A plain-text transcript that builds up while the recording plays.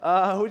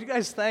Would you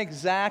guys thank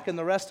Zach and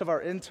the rest of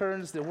our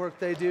interns? The work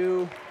they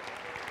do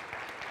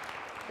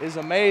is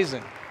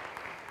amazing.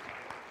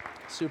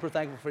 Super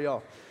thankful for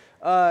y'all.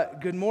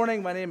 Good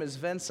morning. My name is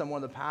Vince. I'm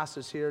one of the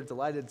pastors here.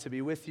 Delighted to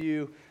be with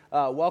you.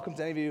 Welcome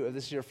to any of you. If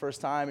this is your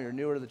first time or you're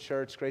newer to the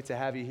church, great to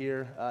have you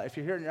here. If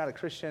you're here and you're not a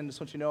Christian,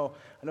 just want you to know,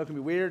 I know it can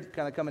be weird,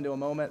 kind of come into a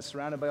moment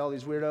surrounded by all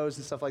these weirdos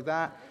and stuff like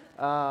that.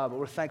 But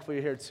we're thankful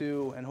you're here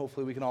too, and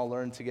hopefully we can all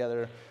learn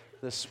together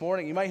this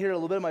morning. You might hear a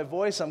little bit of my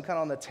voice. I'm kind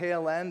of on the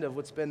tail end of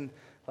what's been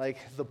like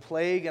the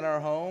plague in our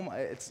home.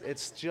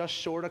 It's just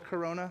short of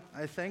Corona,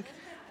 I think.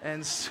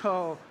 And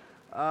so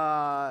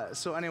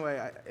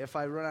anyway, if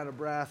I run out of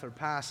breath or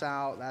pass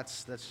out,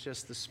 that's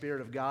just the Spirit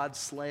of God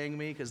slaying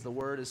me because the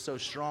Word is so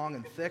strong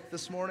and thick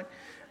this morning.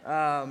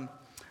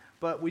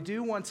 But we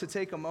do want to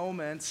take a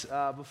moment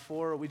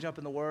before we jump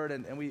in the Word,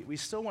 and we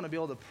still want to be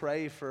able to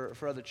pray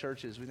for other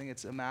churches. We think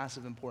it's a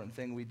massive, important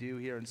thing we do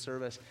here in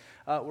service.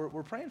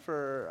 We're praying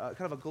for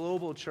kind of a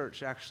global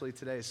church, actually,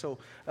 today. So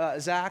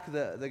Zach,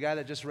 the guy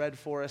that just read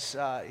for us,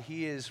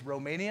 he is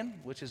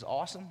Romanian, which is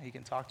awesome. He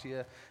can talk to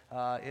you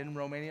in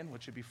Romanian,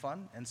 which would be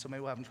fun. And so maybe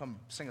we'll have him come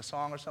sing a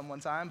song or something one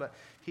time. But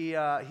he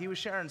was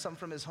sharing something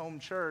from his home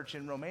church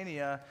in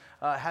Romania,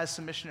 has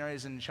some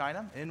missionaries in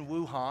China, in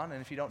Wuhan.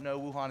 And if you don't know,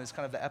 Wuhan is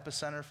kind of the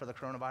epicenter for the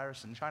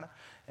coronavirus in China.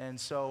 And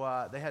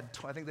so they had,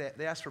 I think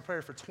they asked for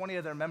prayer for 20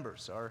 of their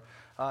members are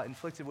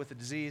inflicted with the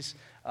disease,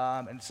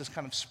 and it's just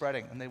kind of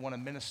spreading, and they want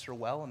to minister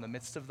well in the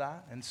midst of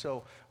that. And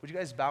so would you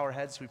guys bow our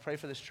heads? We pray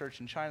for this church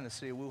in China, the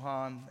city of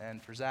Wuhan,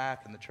 and for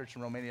Zach and the church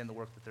in Romania and the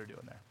work that they're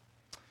doing there.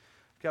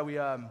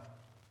 God,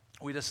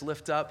 we just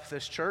lift up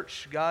this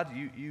church. God,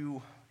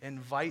 you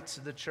invite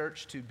the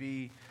church to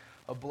be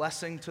a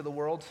blessing to the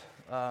world,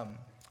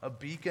 a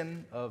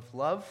beacon of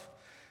love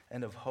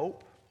and of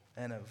hope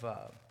and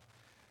of,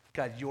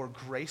 God, your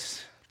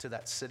grace to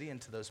that city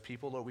and to those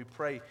people. Lord, we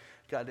pray,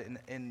 God,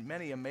 in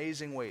many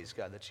amazing ways,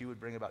 God, that you would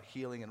bring about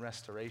healing and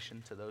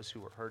restoration to those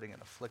who are hurting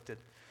and afflicted.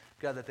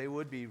 God, that they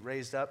would be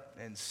raised up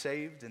and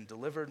saved and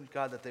delivered.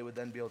 God, that they would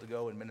then be able to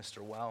go and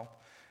minister well.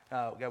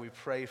 God, we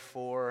pray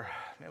for,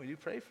 we do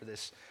pray for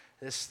this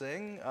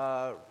thing,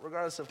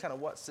 regardless of kind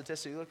of what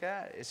statistic you look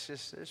at. It's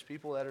just, there's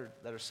people that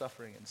are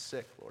suffering and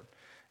sick, Lord.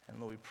 And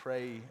Lord, we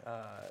pray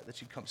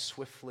that you come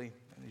swiftly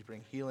and you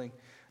bring healing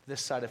this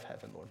side of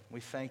heaven, Lord.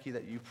 We thank you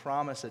that you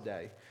promise a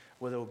day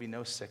where there will be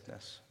no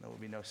sickness, there will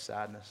be no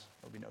sadness,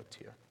 there will be no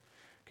tear.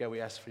 God,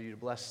 we ask for you to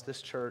bless this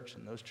church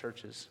and those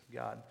churches,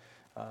 God,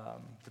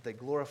 that they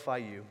glorify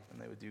you and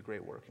they would do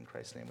great work. In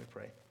Christ's name we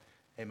pray.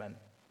 Amen.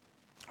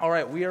 All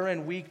right, we are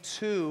in week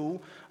 2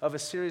 of a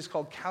series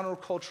called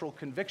Countercultural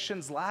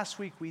Convictions. Last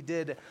week we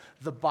did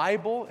the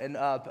Bible, and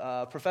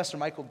Professor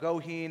Michael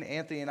Goheen,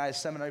 Anthony and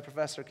I's seminary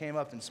professor, came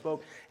up and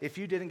spoke. If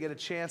you didn't get a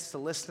chance to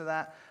listen to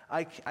that,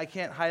 I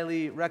can't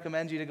highly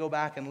recommend you to go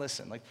back and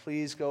listen. Like,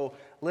 please go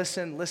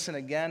listen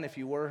again. If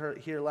you were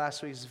here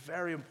last week, it's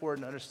very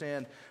important to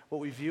understand what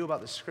we view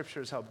about the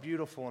Scriptures, how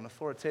beautiful and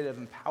authoritative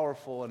and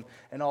powerful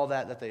and all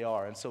that they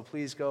are. And so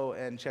please go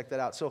and check that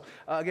out. So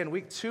again,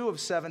 week 2 of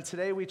 7.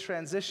 Today we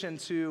transition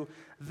to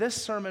this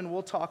sermon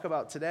we'll talk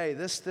about today.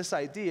 This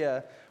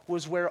idea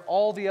was where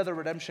all the other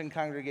redemption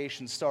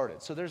congregations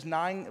started. So there's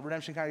 9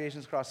 redemption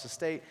congregations across the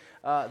state.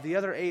 The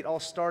other 8 all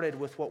started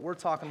with what we're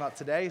talking about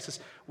today. It's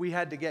just we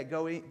had to get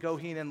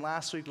Goheen in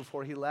last week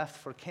before he left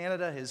for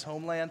Canada, his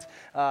homeland,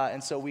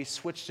 and so we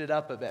switched it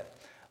up a bit.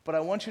 But I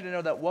want you to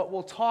know that what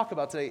we'll talk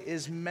about today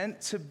is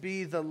meant to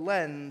be the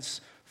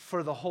lens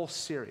for the whole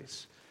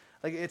series.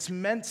 Like, it's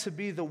meant to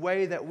be the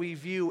way that we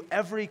view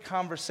every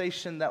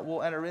conversation that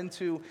we'll enter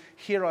into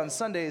here on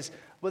Sundays.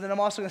 But then I'm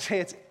also going to say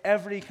it's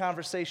every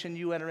conversation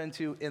you enter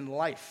into in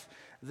life.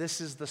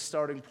 This is the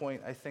starting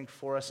point, I think,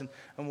 for us, and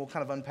we'll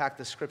kind of unpack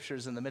the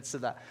Scriptures in the midst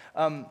of that.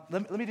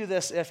 Let me do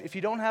this. If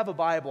you don't have a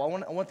Bible,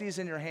 I want these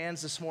in your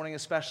hands this morning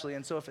especially,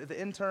 and so if the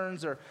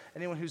interns or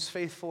anyone who's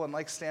faithful and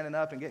likes standing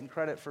up and getting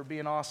credit for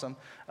being awesome,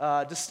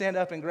 just stand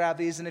up and grab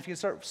these, and if you can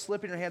start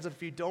slipping your hands up,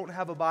 if you don't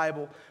have a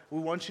Bible,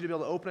 we want you to be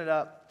able to open it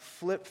up,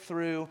 flip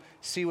through,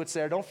 see what's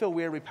there. Don't feel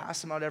weird. We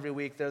pass them out every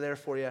week. They're there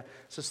for you.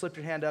 So slip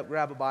your hand up,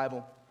 grab a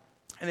Bible,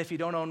 and if you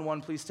don't own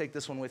one, please take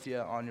this one with you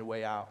on your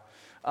way out.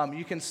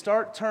 You can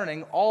start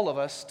turning, all of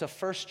us, to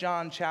 1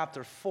 John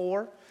chapter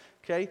 4,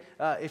 okay?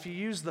 If you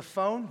use the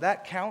phone,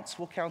 that counts.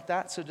 We'll count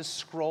that, so just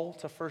scroll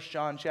to 1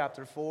 John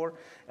chapter 4.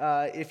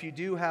 If you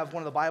do have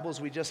one of the Bibles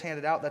we just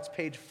handed out, that's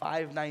page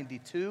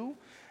 592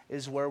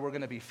 is where we're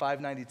going to be,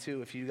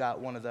 592 if you got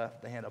one of the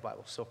handout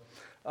Bibles. So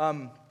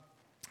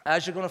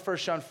as you're going to 1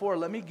 John 4,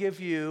 let me give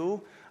you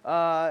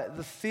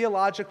the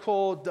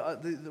theological,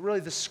 really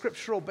the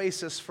scriptural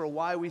basis for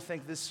why we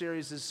think this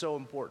series is so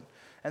important.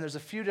 And there's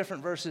a few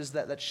different verses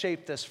that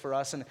shape this for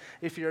us. And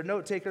if you're a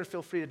note taker,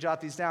 feel free to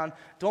jot these down.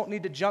 Don't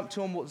need to jump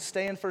to them. We'll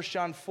stay in 1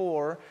 John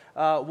 4.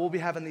 We'll be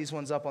having these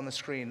ones up on the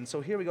screen. And so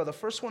here we go. The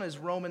first one is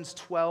Romans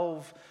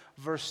 12,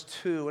 verse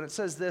 2. And it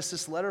says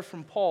this letter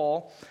from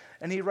Paul.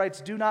 And he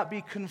writes, "Do not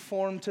be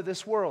conformed to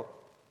this world,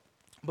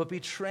 but be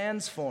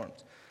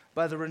transformed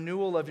by the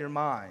renewal of your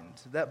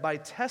mind, that by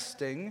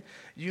testing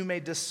you may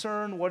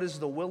discern what is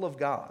the will of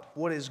God,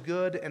 what is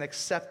good and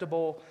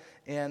acceptable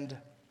and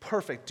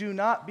perfect. Do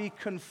not be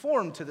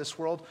conformed to this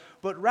world,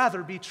 but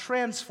rather be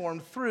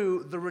transformed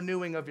through the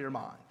renewing of your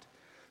mind,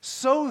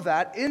 so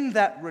that in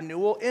that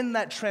renewal, in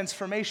that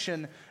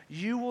transformation,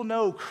 you will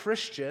know,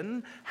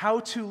 Christian,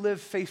 how to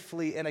live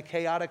faithfully in a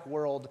chaotic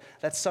world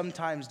that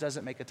sometimes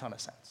doesn't make a ton of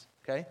sense,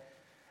 okay?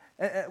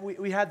 And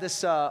we had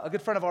this, a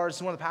good friend of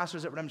ours, one of the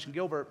pastors at Redemption,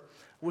 Gilbert,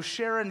 was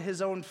sharing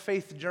his own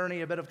faith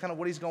journey, a bit of kind of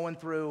what he's going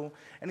through,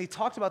 and he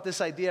talked about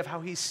this idea of how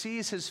he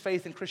sees his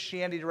faith in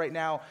Christianity right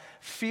now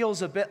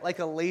feels a bit like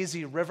a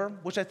lazy river,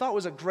 which I thought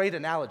was a great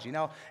analogy.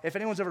 Now, if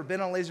anyone's ever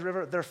been on a lazy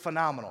river, they're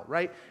phenomenal,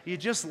 right? You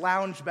just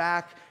lounge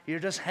back, you're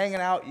just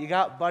hanging out, you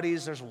got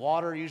buddies, there's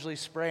water usually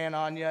spraying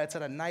on you, it's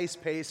at a nice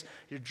pace,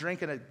 you're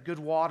drinking a good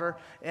water,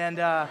 and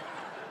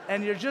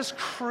you're just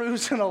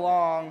cruising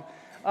along.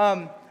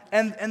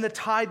 And the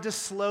tide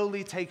just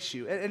slowly takes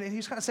you. And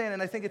he's kind of saying,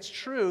 and I think it's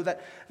true,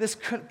 that this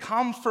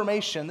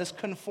conformation, this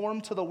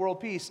conform to the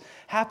world piece,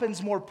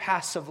 happens more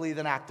passively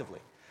than actively.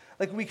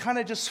 Like we kind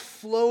of just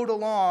float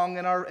along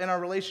in our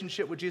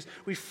relationship with Jesus.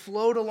 We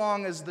float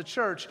along as the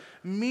church.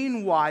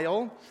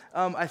 Meanwhile,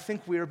 I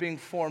think we are being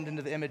formed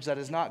into the image that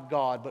is not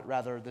God, but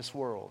rather this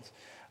world.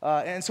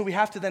 And so we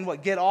have to then,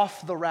 get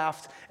off the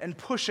raft and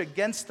push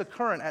against the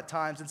current at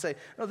times and say,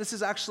 no, this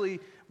is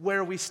actually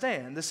where we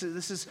stand. This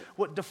is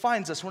what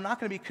defines us. We're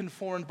not going to be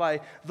conformed by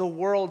the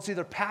world's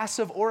either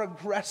passive or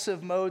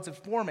aggressive modes of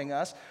forming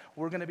us.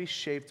 We're going to be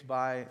shaped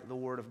by the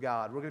Word of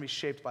God. We're going to be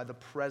shaped by the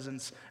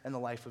presence and the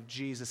life of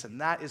Jesus,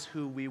 and that is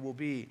who we will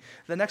be.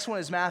 The next one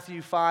is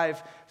Matthew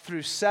 5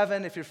 through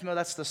 7. If you're familiar,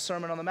 that's the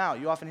Sermon on the Mount.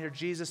 You often hear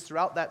Jesus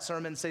throughout that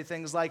sermon say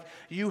things like,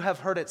 you have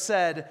heard it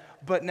said,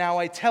 but now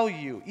I tell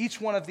you. Each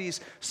one of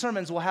these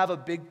sermons will have a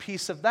big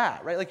piece of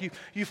that, right? Like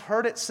you've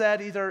heard it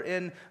said either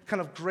in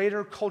kind of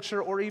greater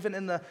culture or even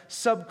in the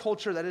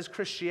subculture that is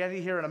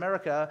Christianity here in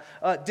America,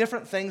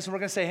 different things, and we're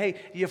going to say, hey,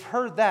 you've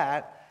heard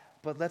that,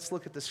 but let's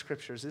look at the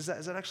scriptures. Is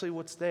that actually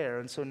what's there?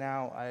 And so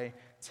now I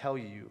tell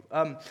you.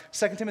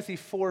 2 Timothy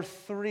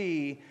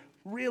 4:3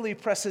 really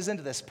presses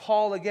into this.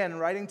 Paul, again,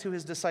 writing to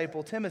his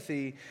disciple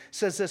Timothy,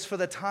 says this, for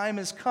the time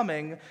is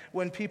coming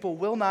when people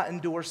will not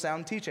endure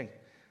sound teaching,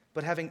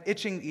 but having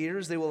itching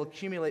ears, they will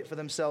accumulate for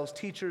themselves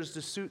teachers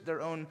to suit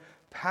their own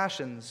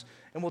passions,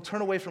 and will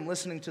turn away from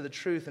listening to the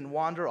truth and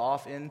wander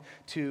off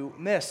into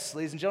myths.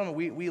 Ladies and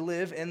gentlemen, we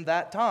live in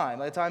that time.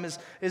 That time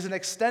is an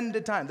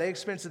extended time. They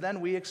experience it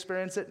then, we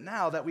experience it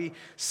now, that we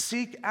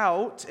seek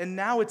out, and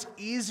now it's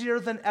easier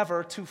than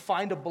ever to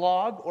find a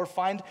blog or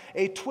find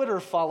a Twitter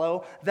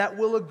follow that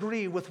will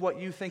agree with what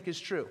you think is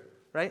true,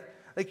 right?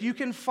 Like you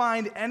can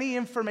find any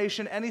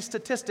information, any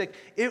statistic,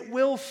 it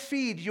will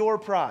feed your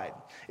pride.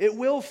 It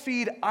will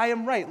feed, I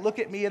am right, look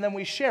at me, and then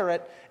we share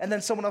it, and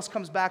then someone else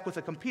comes back with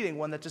a competing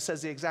one that just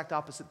says the exact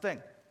opposite thing.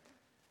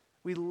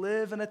 We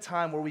live in a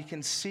time where we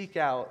can seek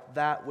out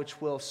that which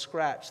will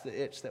scratch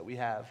the itch that we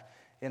have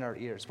in our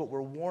ears. But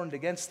we're warned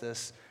against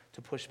this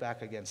to push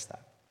back against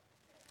that.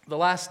 The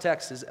last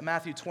text is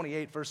Matthew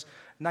 28, verse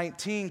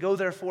 19. Go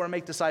therefore and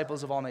make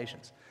disciples of all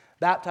nations,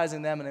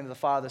 baptizing them in the name of the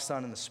Father, the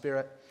Son, and the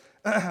Spirit,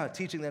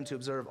 teaching them to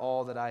observe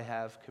all that I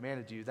have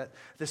commanded you. That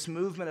this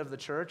movement of the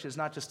church is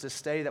not just to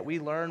stay, that we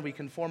learn, we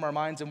conform our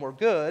minds, and we're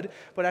good,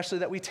 but actually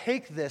that we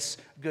take this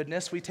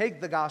goodness, we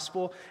take the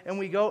gospel, and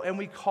we go and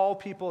we call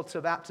people to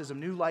baptism,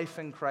 new life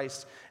in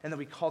Christ, and that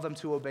we call them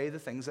to obey the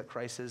things that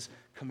Christ has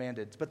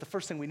commanded. But the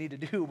first thing we need to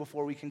do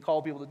before we can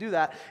call people to do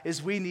that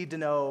is we need to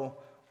know,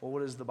 well,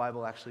 what does the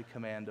Bible actually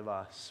command of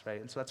us, right?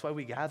 And so that's why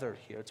we gather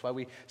here. It's why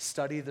we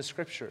study the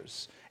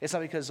scriptures. It's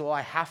not because,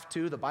 I have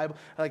to, the Bible,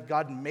 like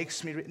God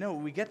makes me read. No,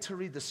 we get to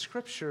read the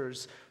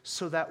scriptures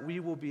so that we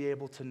will be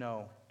able to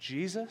know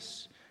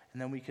Jesus,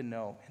 and then we can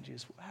know, and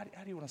Jesus, how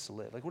do you want us to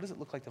live? Like, what does it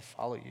look like to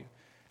follow you?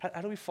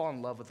 How do we fall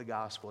in love with the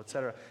gospel, et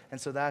cetera? And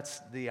so that's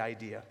the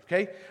idea,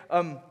 okay?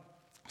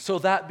 So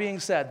that being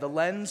said, the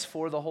lens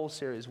for the whole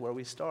series, where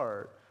we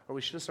start, or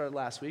we should have started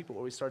last week, but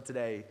where we start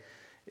today,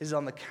 is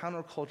on the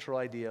countercultural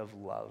idea of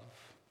love.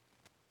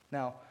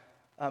 Now,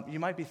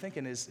 you might be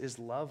thinking, is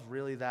love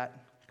really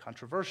that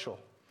controversial?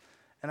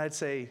 And I'd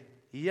say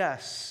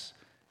yes,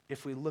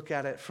 if we look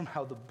at it from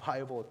how the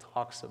Bible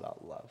talks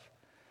about love.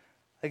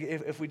 Like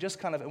if we just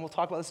kind of, and we'll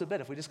talk about this a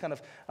bit, if we just kind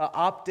of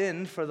opt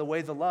in for the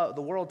way the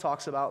world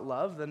talks about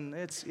love, then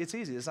it's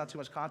easy. There's not too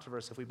much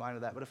controversy if we buy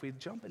into that. But if we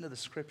jump into the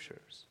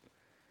scriptures,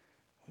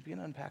 we begin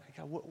to unpack,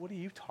 like, what are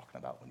you talking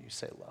about when you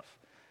say love?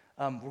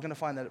 We're going to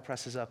find that it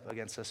presses up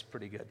against us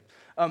pretty good.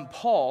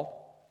 Paul,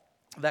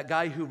 that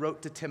guy who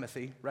wrote to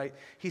Timothy, right?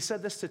 He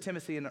said this to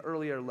Timothy in an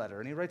earlier letter,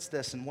 and he writes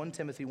this in 1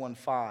 Timothy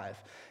 1:5.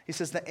 He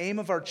says, the aim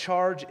of our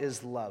charge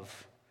is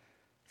love,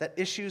 that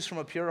issues from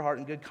a pure heart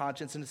and good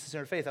conscience and a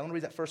sincere faith. I want to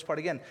read that first part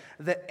again.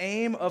 The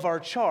aim of our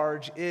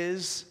charge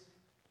is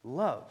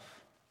love.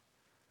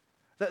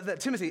 That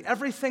Timothy,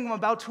 everything I'm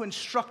about to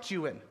instruct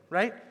you in,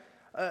 right?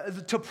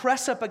 to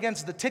press up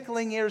against the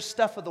tickling ears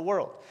stuff of the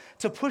world,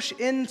 to push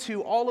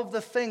into all of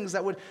the things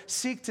that would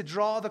seek to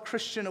draw the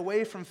Christian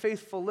away from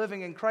faithful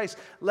living in Christ.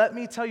 Let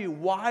me tell you,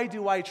 why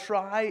do I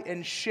try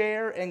and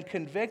share and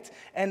convict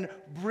and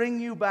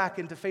bring you back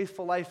into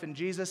faithful life in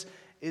Jesus?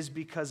 Is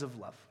because of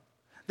love.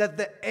 That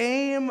the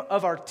aim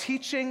of our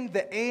teaching,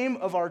 the aim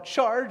of our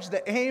charge,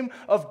 the aim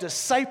of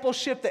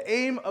discipleship, the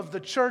aim of the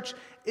church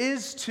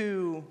is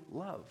to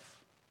love.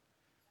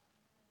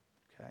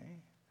 Okay?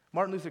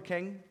 Martin Luther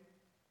King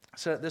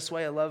said it this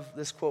way. I love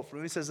this quote from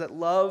him. He says that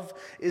love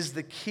is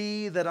the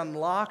key that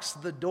unlocks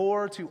the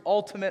door to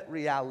ultimate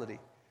reality.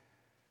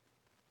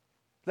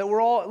 That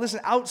we're all, listen,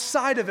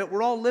 outside of it,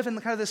 we're all living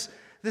kind of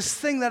this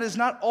thing that is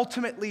not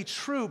ultimately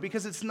true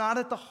because it's not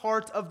at the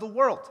heart of the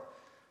world.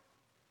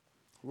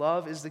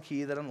 Love is the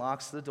key that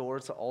unlocks the door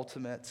to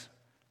ultimate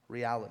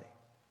reality.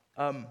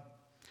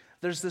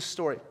 There's this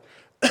story.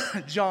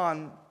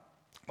 John,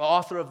 the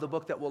author of the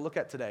book that we'll look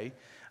at today,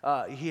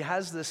 he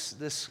has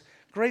this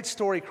great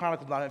story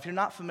chronicled about him. If you're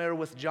not familiar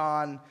with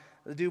John,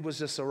 the dude was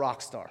just a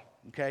rock star.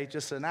 Okay,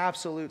 just an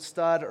absolute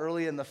stud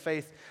early in the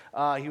faith.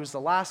 He was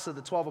the last of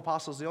the 12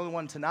 apostles, the only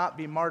one to not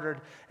be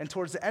martyred. And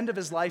towards the end of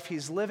his life,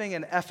 he's living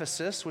in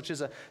Ephesus, which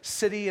is a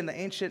city in the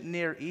ancient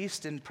Near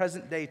East in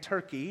present-day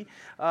Turkey.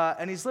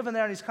 And he's living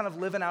there, and he's kind of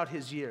living out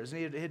his years.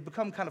 And he had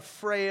become kind of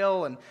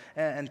frail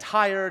and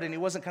tired, and he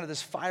wasn't kind of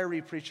this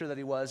fiery preacher that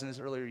he was in his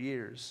earlier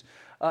years.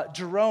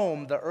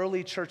 Jerome, the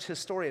early church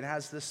historian,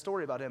 has this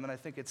story about him, and I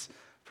think it's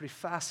pretty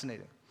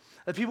fascinating.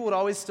 That people would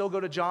always still go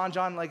to John,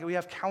 like we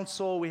have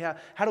counsel,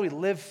 how do we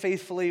live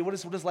faithfully, what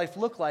does life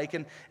look like?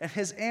 And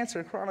his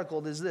answer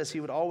chronicled is this.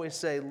 He would always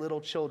say, little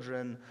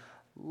children,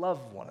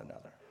 love one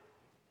another.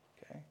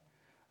 Okay?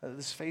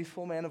 This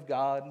faithful man of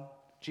God,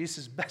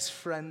 Jesus' best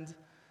friend,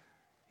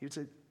 he would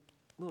say,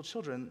 little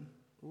children,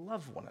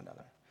 love one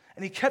another.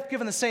 And he kept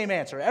giving the same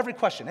answer, every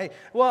question. Hey,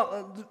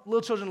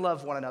 little children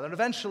love one another. And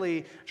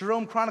eventually,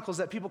 Jerome chronicles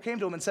that people came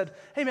to him and said,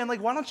 hey man,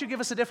 why don't you give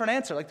us a different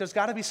answer? There's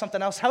got to be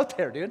something else out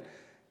there, dude.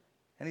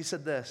 And he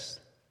said this,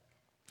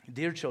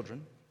 dear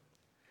children,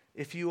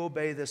 if you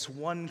obey this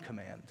one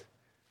command,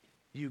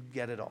 you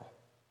get it all.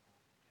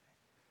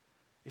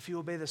 If you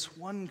obey this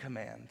one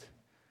command,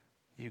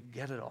 you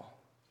get it all.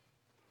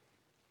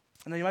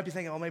 And then you might be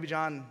thinking, maybe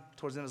John,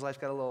 towards the end of his life,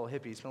 got a little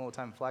hippie. He spent a little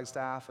time in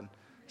Flagstaff, and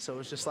so it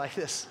was just like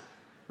this,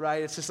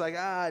 right? It's just like,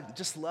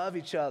 just love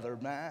each other,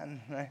 man,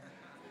 right?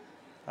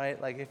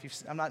 Right?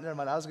 Never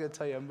mind, I was going to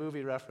tell you a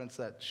movie reference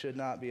that should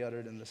not be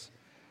uttered in this.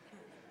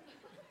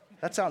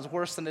 That sounds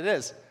worse than it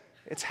is.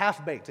 It's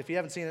half-baked. If you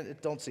haven't seen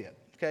it, don't see it,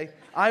 okay?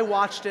 I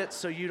watched it,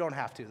 so you don't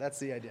have to. That's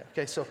the idea.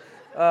 Okay, so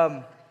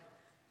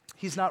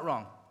he's not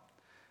wrong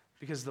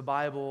because the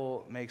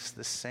Bible makes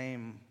the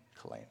same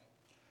claim.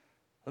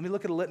 Let me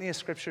look at a litany of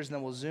scriptures, and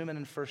then we'll zoom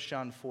in 1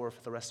 John 4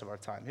 for the rest of our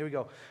time. Here we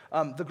go.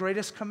 The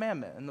greatest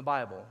commandment in the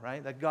Bible,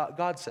 right? That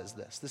God says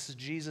this. This is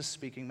Jesus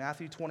speaking.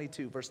 Matthew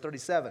 22, verse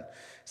 37. It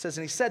says,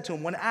 and he said to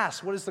him, when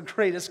asked, what is the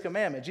greatest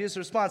commandment? Jesus'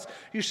 response,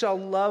 you shall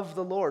love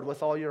the Lord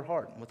with all your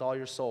heart, and with all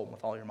your soul, and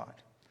with all your mind.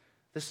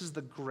 This is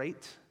the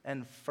great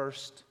and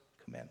first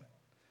commandment.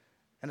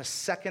 And a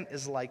second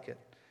is like it.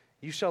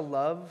 You shall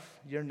love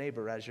your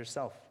neighbor as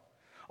yourself.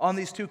 On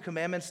these two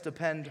commandments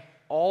depend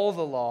all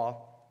the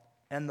law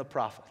and the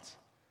prophets,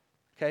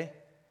 okay?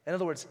 In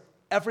other words,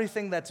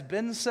 everything that's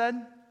been said,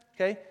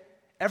 okay?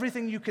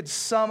 Everything you could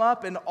sum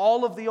up in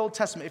all of the Old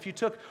Testament. If you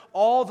took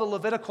all the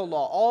Levitical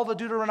law, all the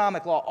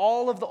Deuteronomic law,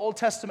 all of the Old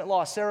Testament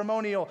law,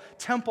 ceremonial,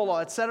 temple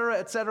law, etc.,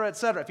 etc.,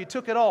 etc., if you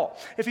took it all,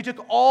 if you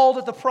took all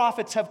that the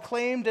prophets have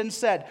claimed and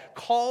said,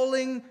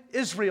 calling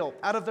Israel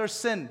out of their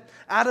sin,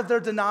 out of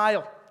their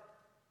denial,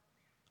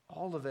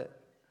 all of it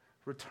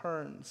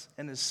returns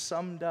and is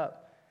summed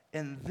up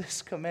in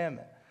this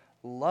commandment.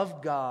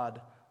 Love God,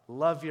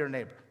 love your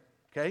neighbor,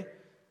 okay?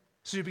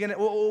 So you begin,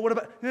 what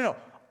about, no,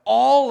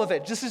 all of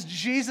it, just as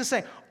Jesus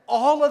saying,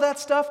 all of that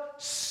stuff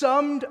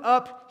summed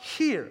up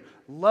here.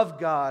 Love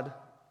God,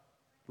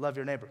 love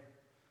your neighbor.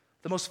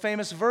 The most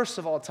famous verse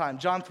of all time,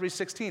 John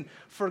 3:16,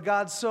 for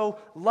God so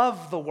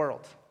loved the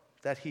world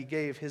that he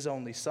gave his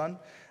only son,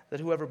 that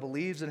whoever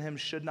believes in him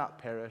should not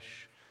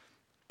perish,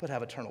 but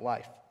have eternal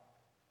life.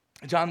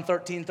 John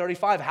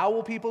 13:35, how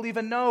will people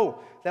even know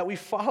that we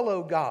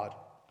follow God?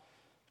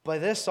 By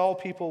this, all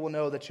people will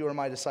know that you are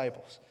my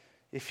disciples,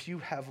 if you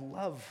have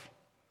love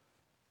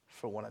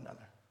for one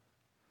another.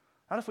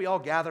 Not if we all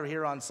gather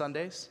here on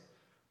Sundays,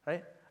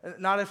 right?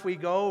 Not if we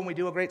go and we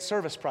do a great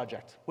service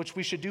project, which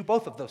we should do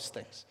both of those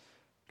things,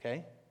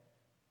 okay?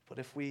 But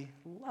if we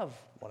love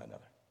one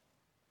another.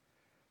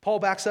 Paul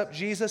backs up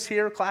Jesus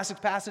here, classic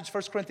passage,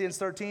 1 Corinthians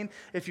 13.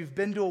 If you've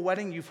been to a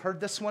wedding, you've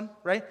heard this one,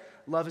 right?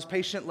 Love is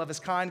patient, love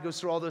is kind, goes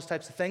through all those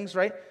types of things,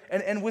 right?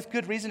 And with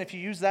good reason, if you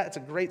use that, it's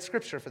a great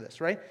scripture for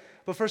this, right?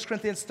 But 1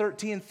 Corinthians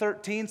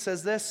 13:13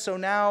 says this, so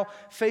now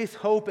faith,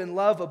 hope, and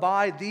love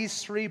abide,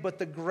 these three, but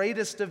the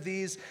greatest of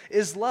these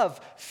is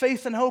love.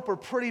 Faith and hope are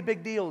pretty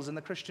big deals in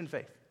the Christian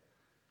faith.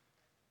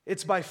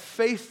 It's by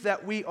faith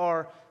that we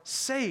are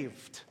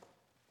saved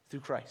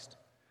through Christ.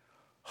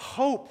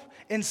 Hope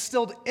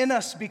instilled in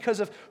us because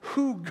of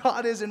who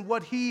God is and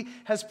what He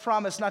has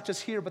promised, not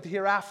just here, but the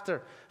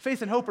hereafter.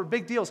 Faith and hope are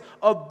big deals.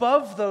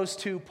 Above those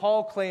two,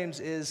 Paul claims,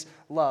 is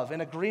love,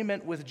 in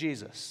agreement with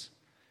Jesus.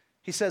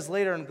 He says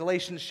later in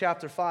Galatians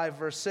chapter 5,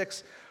 verse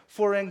 6,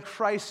 "For in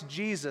Christ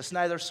Jesus,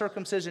 neither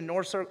circumcision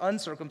nor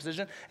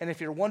uncircumcision," and if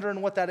you're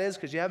wondering what that is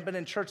because you haven't been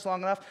in church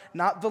long enough,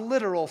 not the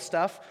literal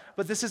stuff,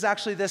 but this is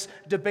actually this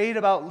debate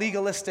about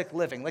legalistic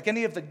living. Like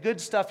any of the good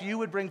stuff you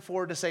would bring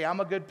forward to say, I'm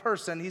a good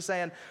person, he's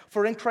saying,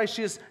 for in Christ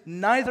Jesus,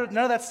 none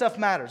of that stuff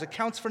matters. It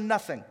counts for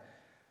nothing.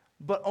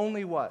 But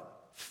only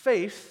what?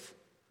 Faith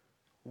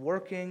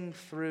working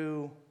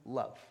through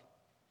love.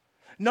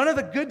 None of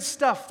the good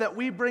stuff that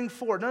we bring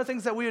forward, none of the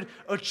things that we would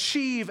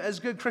achieve as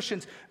good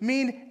Christians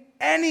mean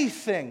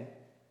anything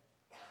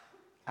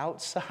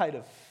outside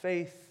of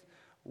faith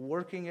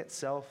working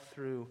itself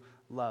through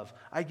love.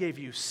 I gave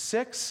you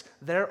 6.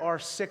 There are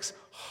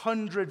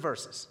 600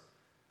 verses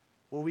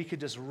where we could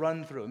just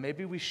run through it.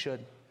 Maybe we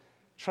should,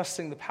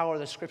 trusting the power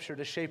of the Scripture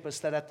to shape us,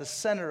 that at the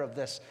center of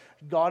this,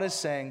 God is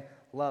saying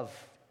love.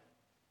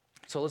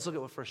 So let's look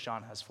at what 1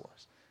 John has for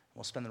us.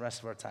 We'll spend the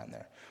rest of our time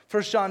there.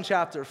 1 John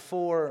chapter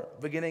 4,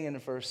 beginning in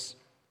verse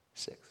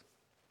 6.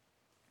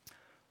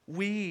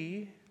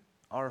 We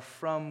are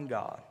from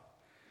God.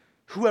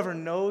 Whoever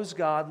knows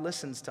God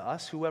listens to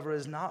us. Whoever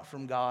is not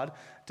from God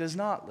does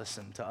not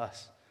listen to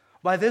us.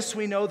 By this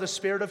we know the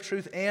spirit of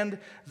truth and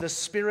the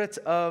spirit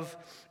of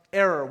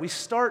error. We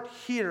start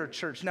here,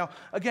 church. Now,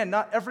 again,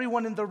 not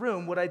everyone in the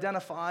room would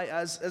identify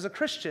as a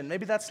Christian.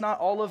 Maybe that's not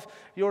all of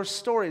your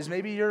stories.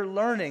 Maybe you're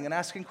learning and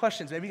asking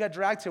questions. Maybe you got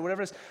dragged here,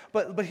 whatever it is.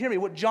 But hear me,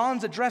 what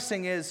John's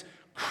addressing is,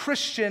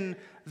 Christian,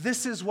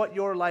 this is what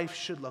your life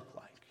should look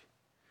like.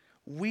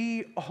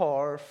 We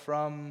are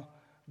from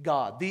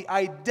God. The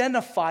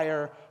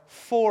identifier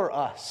for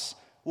us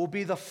will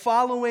be the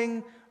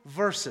following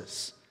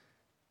verses.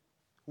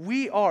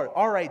 We are,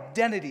 our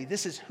identity,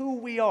 this is who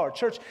we are.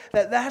 Church,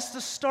 that has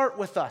to start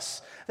with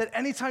us. That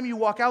anytime you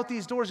walk out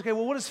these doors, okay,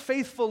 well, what does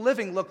faithful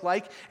living look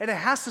like? And it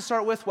has to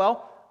start with,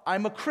 well,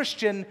 I'm a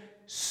Christian,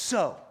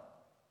 so.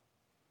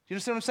 You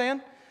understand what I'm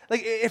saying?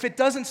 Like, if it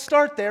doesn't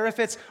start there, if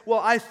it's, well,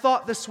 I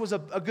thought this was a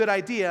good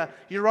idea,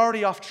 you're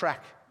already off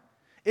track.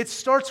 It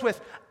starts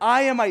with,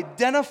 I am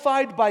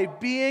identified by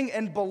being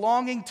and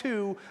belonging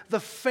to the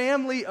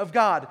family of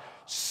God.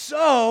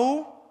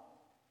 So,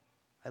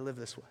 I live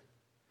this way.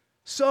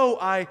 So,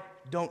 I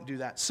don't do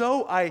that.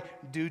 So, I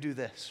do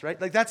this, right?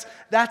 Like, that's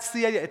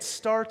the idea. It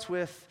starts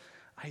with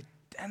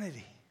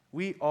identity.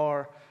 We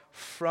are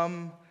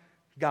from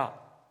God.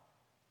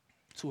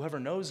 So, whoever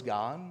knows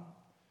God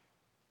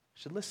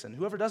should listen.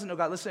 Whoever doesn't know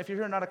God, listen, if you're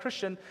here and not a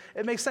Christian,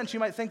 it makes sense. You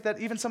might think that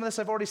even some of this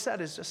I've already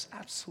said is just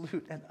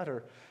absolute and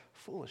utter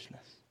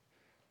foolishness.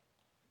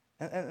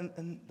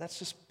 And that's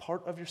just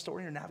part of your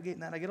story. You're navigating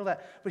that. I get all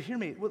that. But hear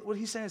me. What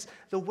he's saying is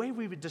the way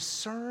we would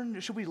discern,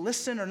 should we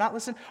listen or not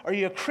listen? Are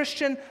you a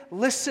Christian?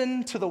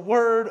 Listen to the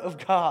Word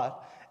of God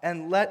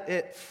and let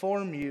it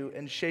form you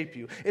and shape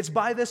you. It's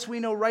by this we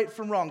know right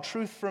from wrong,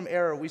 truth from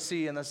error, we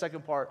see in the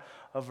second part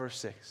of verse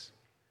 6.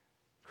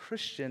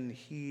 Christian,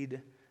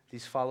 heed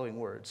these following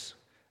words.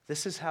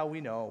 This is how we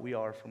know we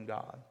are from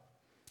God.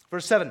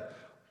 Verse 7,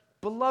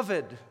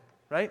 beloved,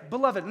 right?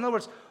 Beloved. In other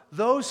words,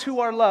 those who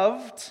are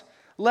loved,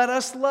 let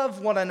us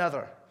love one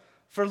another.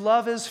 For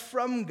love is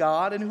from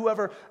God, and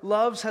whoever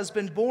loves has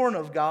been born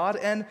of God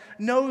and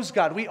knows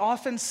God. We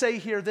often say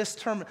here this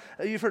term,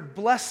 you've heard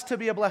blessed to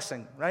be a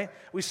blessing, right?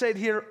 We say it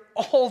here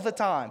all the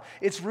time.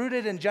 It's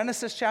rooted in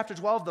Genesis chapter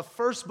 12, the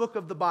first book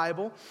of the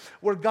Bible,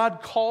 where God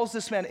calls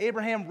this man,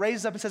 Abraham,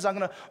 raised up and says, I'm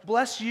going to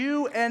bless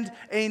you and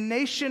a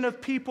nation of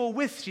people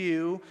with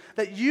you,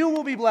 that you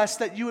will be blessed,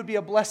 that you would be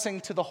a blessing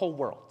to the whole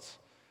world.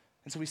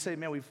 And so we say,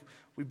 man,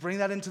 we bring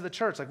that into the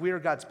church. Like, we are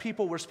God's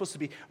people. We're supposed to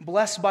be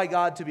blessed by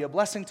God to be a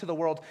blessing to the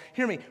world.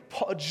 Hear me.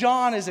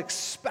 John is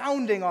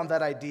expounding on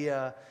that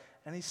idea,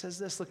 and he says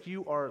this, look,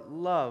 you are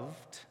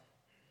loved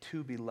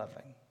to be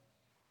loving.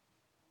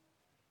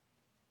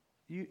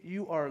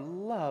 You are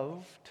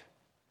loved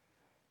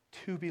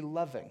to be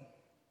loving.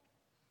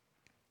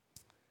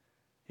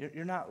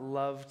 You're not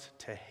loved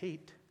to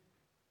hate.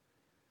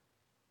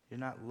 You're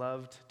not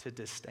loved to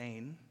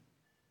disdain.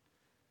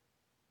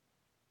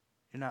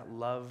 You're not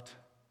loved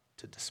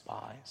to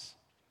despise.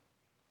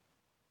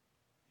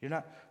 You're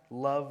not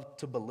loved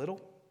to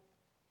belittle.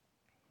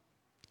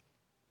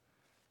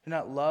 You're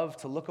not loved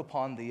to look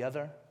upon the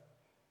other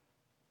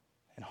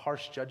in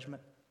harsh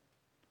judgment.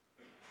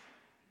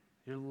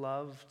 You're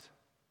loved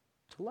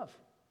to love.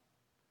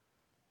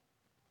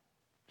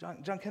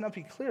 John cannot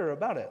be clearer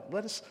about it.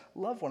 Let us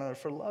love one another,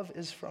 for love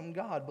is from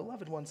God.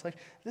 Beloved ones, like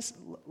this,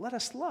 let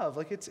us love.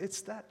 Like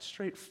it's that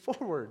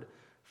straightforward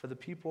for the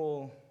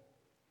people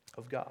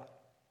of God.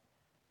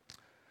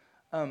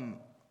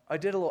 I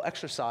did a little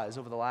exercise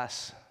over the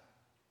last,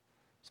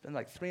 it's been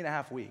like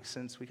 3.5 weeks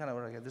since we kind of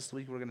were like, this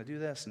week we're going to do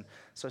this. And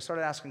so I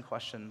started asking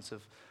questions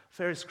of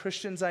various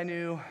Christians I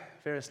knew,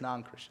 various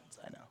non-Christians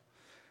I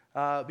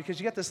know. Because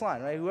you get this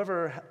line, right?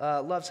 Whoever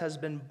loves has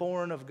been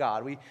born of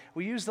God.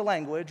 We use the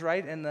language,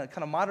 right, in the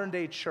kind of modern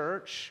day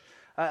church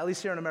at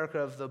least here in America,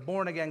 of the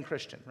born-again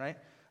Christian, right?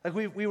 Like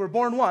we were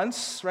born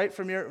once, right,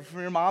 from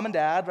your mom and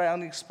dad, right? I'm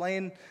going to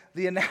explain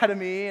the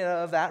anatomy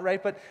of that,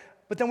 right? But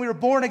then we were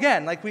born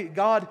again. Like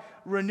God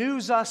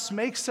renews us,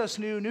 makes us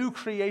new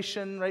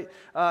creation, right?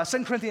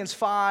 2 Corinthians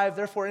 5,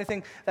 therefore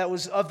anything that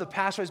was of the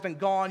past has been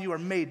gone, you are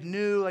made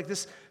new. Like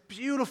this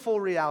beautiful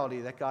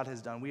reality that God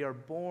has done. We are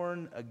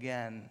born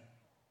again.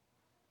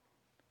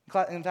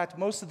 In fact,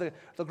 most of the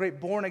great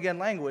born-again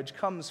language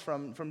comes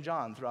from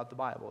John throughout the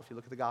Bible, if you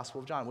look at the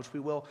Gospel of John, which we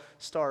will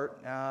start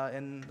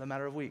in a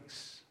matter of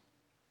weeks.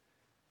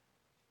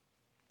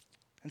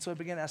 And so I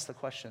began to ask the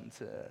question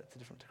to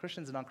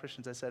Christians and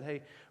non-Christians. I said,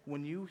 hey,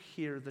 when you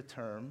hear the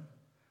term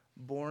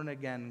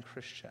born-again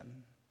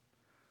Christian,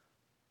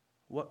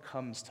 what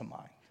comes to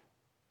mind?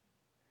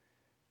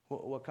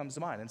 What comes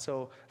to mind? And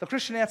so the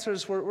Christian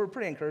answers were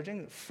pretty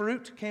encouraging.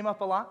 Fruit came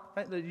up a lot,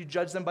 right? You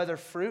judge them by their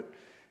fruit.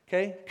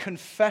 Okay,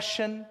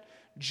 confession,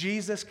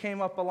 Jesus came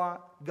up a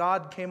lot,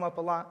 God came up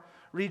a lot,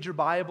 read your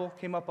Bible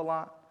came up a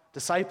lot,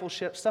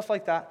 discipleship, stuff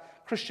like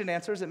that. Christian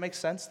answers, it makes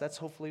sense. That's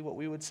hopefully what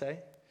we would say.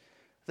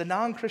 The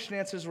non-Christian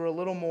answers were a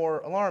little more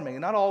alarming.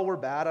 And not all were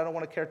bad, I don't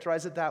want to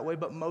characterize it that way,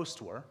 but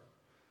most were.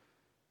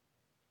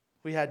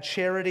 We had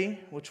charity,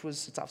 which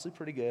it's obviously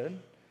pretty good.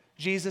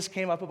 Jesus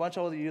came up a bunch,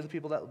 all of you, the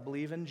people that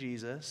believe in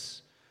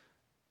Jesus.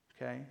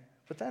 Okay,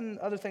 but then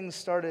other things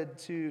started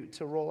to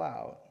roll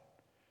out.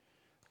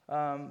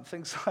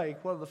 Things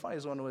like, one of the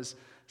funniest one was,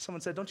 someone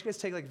said, don't you guys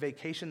take like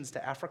vacations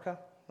to Africa?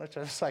 Which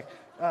I was like,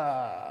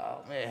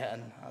 oh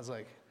man. I was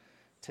like,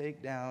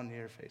 take down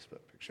your Facebook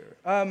picture.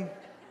 And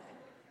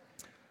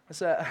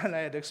I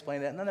had to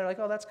explain it, and then they're like,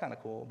 oh, that's kind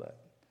of cool,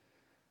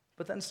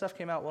 but then stuff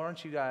came out, well,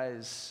 aren't you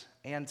guys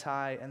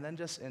anti, and then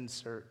just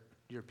insert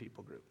your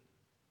people group.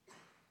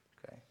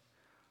 Okay.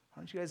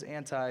 Aren't you guys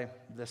anti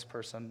this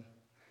person?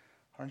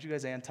 Aren't you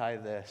guys anti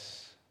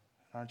this?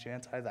 Aren't you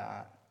anti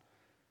that?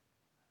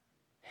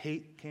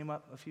 Hate came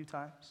up a few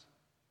times.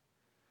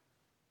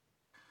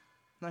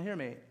 Now hear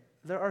me.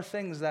 There are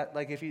things that,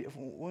 like,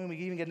 when we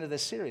even get into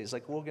this series,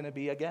 like, we're going to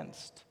be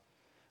against.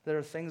 There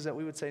are things that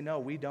we would say, no,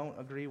 we don't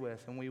agree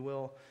with, and we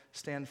will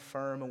stand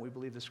firm and we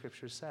believe the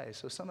Scriptures say.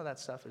 So some of that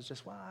stuff is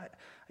just, well,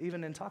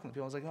 even in talking to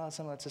people, I was like, oh,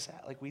 some of that's just,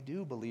 like, we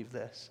do believe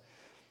this.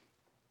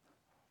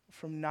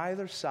 From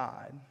neither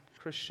side,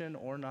 Christian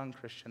or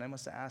non-Christian, I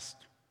must have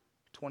asked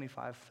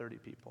 25, 30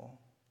 people.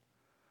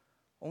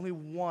 Only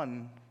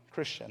one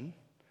Christian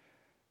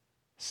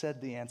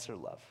said the answer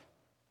love.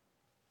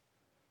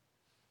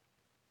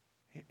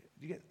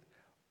 You get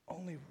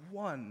only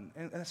one,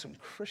 and that's from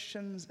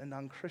Christians and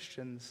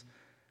non-Christians,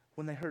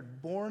 when they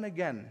heard born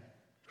again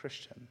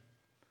Christian,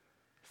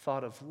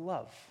 thought of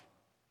love.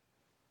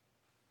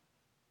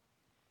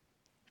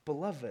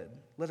 Beloved,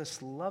 let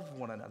us love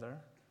one another,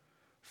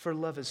 for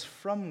love is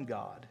from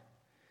God,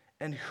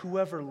 and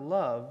whoever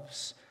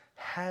loves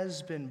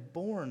has been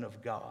born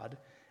of God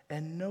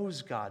and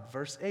knows God.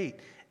 Verse 8,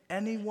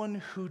 anyone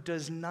who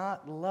does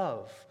not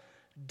love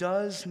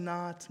does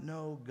not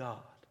know God,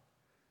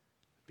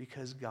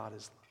 because God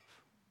is love.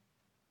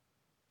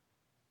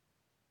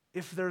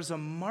 If there's a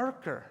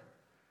marker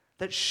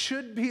that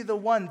should be the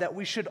one that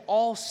we should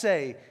all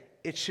say,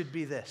 it should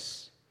be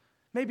this.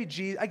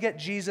 Maybe I get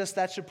Jesus,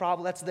 that's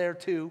there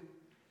too.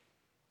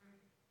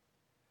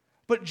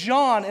 But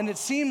John, and it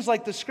seems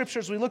like the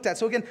scriptures we looked at.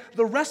 So again,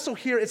 the wrestle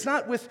here,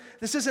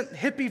 this isn't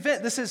hip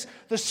event. This is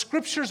the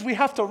scriptures we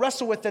have to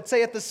wrestle with that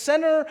say at the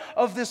center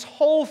of this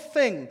whole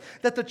thing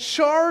that the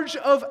charge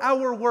of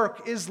our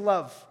work is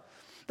love.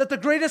 That the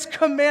greatest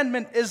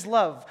commandment is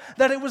love.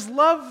 That it was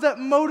love that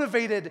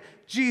motivated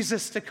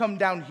Jesus to come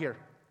down here.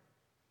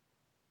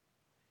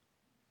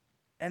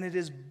 And it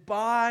is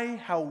by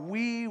how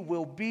we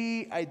will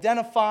be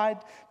identified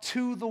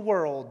to the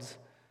world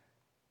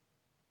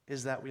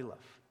is that we love.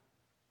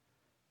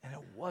 And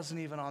it wasn't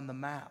even on the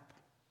map.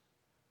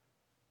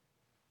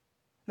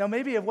 Now,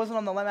 maybe it wasn't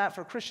on the map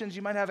for Christians.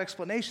 You might have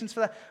explanations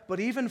for that. But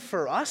even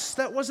for us,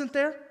 that wasn't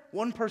there.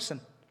 One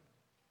person.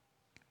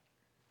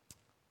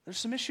 There's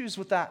some issues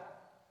with that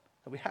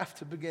we have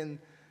to begin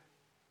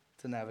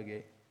to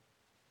navigate.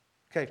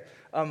 Okay,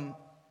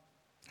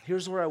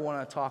 here's where I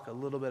want to talk a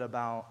little bit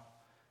about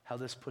how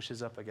this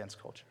pushes up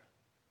against culture.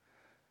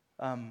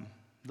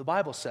 The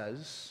Bible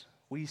says,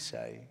 we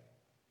say,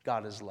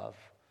 God is love.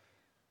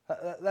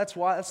 That's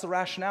the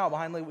rationale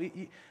behind,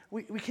 like,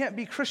 we can't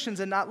be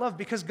Christians and not love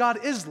because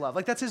God is love.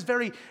 Like, that's his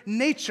very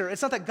nature.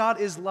 It's not that God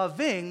is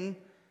loving.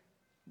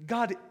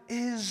 God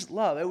is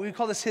love. We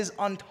call this his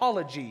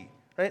ontology,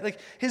 right? Like,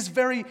 his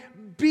very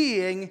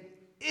being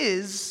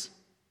is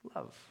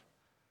love.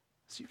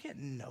 So you can't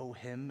know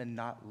him and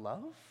not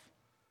love.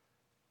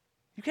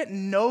 You can't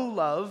know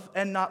love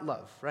and not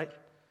love, right?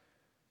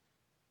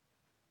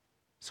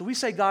 So we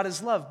say God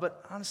is love,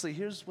 but honestly,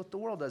 here's what the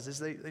world does, is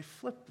they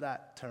flip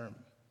that term.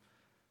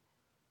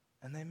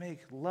 And they make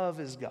love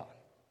is God.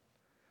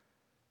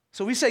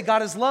 So we say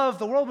God is love,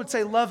 the world would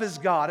say love is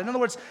God. In other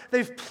words,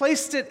 they've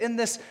placed it in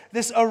this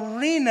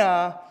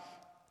arena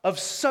of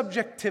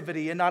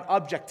subjectivity and not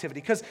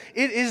objectivity, because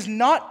it is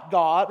not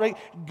God, right?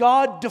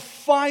 God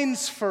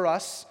defines for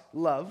us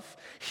love.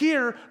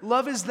 Here,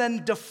 love is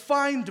then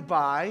defined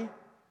by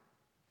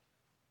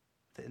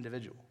the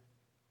individual.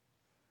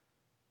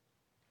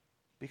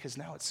 Because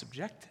now it's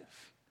subjective.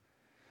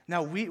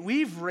 Now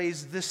we've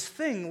raised this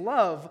thing,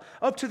 love,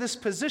 up to this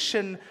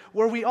position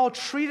where we all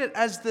treat it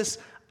as this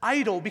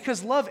idol,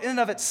 because love in and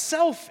of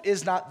itself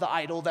is not the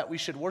idol that we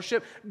should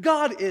worship.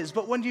 God is.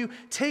 But when you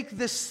take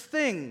this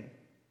thing,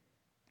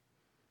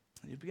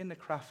 you begin to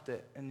craft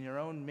it in your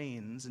own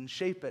means and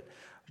shape it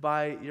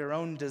by your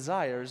own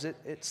desires,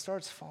 it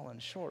starts falling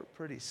short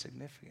pretty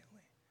significantly.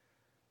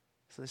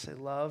 So they say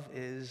love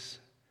is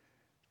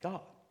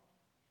God.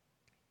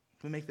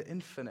 We make the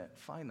infinite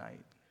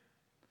finite.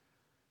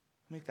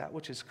 We make that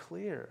which is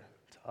clear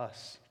to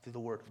us through the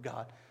Word of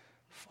God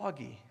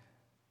foggy.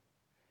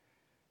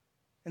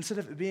 Instead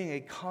of it being a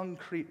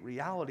concrete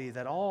reality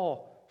that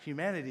all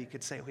humanity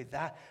could say, wait,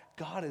 that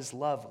God is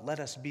love, let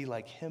us be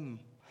like Him.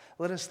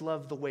 Let us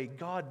love the way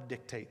God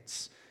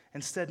dictates.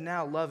 Instead,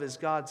 now love as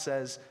God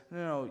says,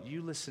 no,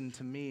 you listen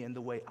to me in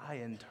the way I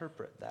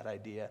interpret that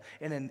idea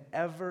in an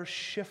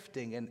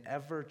ever-shifting and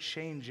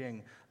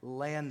ever-changing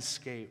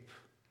landscape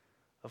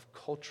of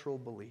cultural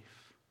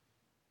belief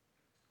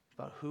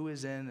about who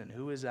is in and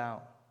who is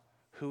out,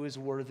 who is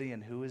worthy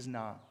and who is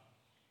not,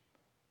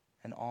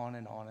 and on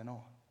and on and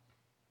on.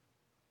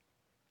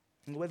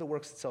 And the way that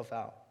works itself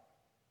out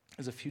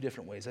is a few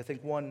different ways. I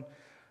think one,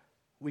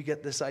 we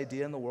get this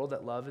idea in the world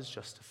that love is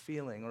just a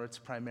feeling, or it's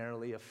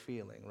primarily a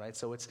feeling, right?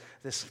 So it's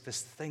this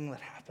thing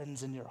that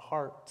happens in your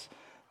heart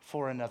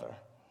for another,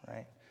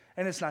 right?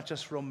 And it's not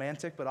just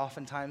romantic, but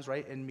oftentimes,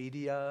 right, in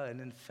media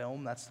and in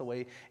film, that's the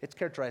way it's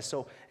characterized. So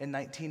in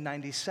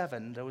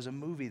 1997, there was a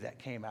movie that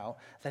came out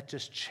that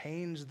just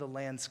changed the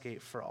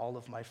landscape for all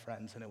of my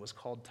friends, and it was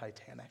called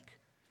Titanic,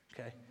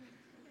 okay?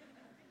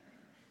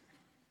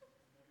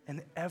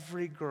 And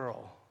every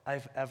girl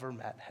I've ever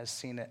met has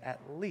seen it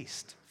at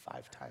least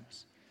 5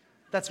 times.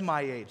 That's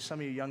my age. Some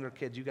of you younger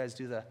kids, you guys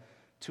do the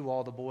To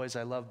All the Boys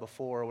I Loved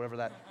Before or whatever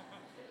that.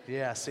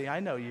 Yeah, see,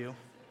 I know you.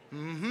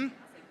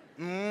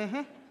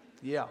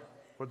 Yeah,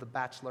 or The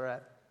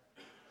Bachelorette.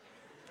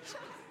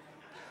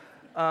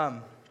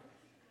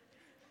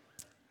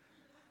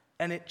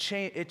 And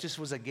it just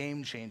was a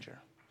game changer.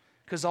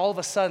 Because all of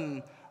a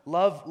sudden,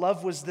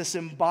 love was this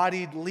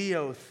embodied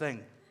Leo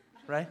thing,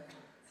 right?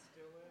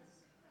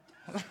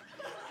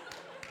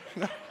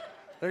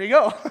 There you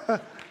go.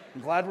 I'm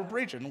glad we're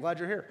preaching. I'm glad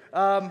you're here.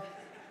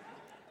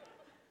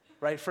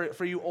 Right,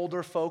 for you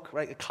older folk,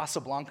 right,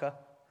 Casablanca,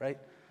 right,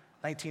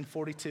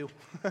 1942.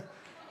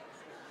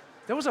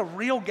 There was a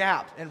real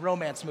gap in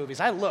romance movies.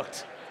 I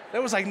looked.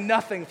 There was like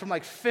nothing from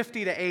like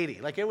 50 to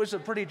 80. Like it was a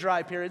pretty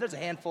dry period. There's a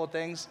handful of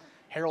things,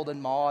 Harold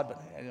and Maude,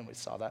 but nobody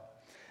saw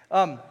that.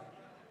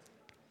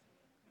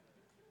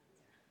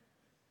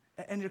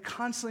 And you're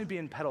constantly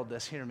being peddled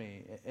this, hear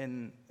me,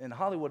 in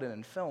Hollywood and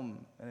in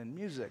film and in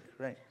music,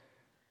 right?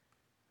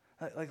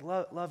 Like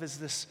love is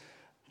this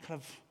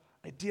kind of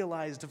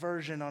idealized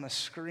version on a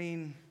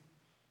screen.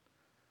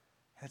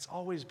 And it's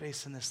always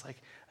based on this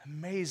like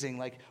amazing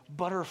like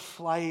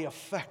butterfly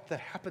effect that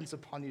happens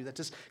upon you that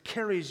just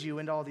carries you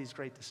into all these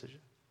great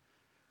decisions.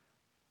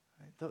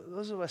 Right?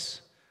 Those of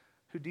us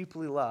who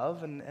deeply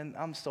love, and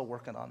I'm still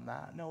working on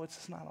that, no,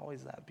 it's not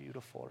always that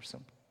beautiful or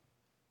simple.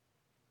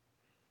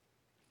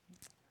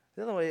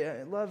 The other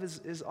way, love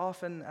is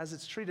often, as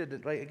it's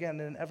treated, right, again,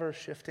 in an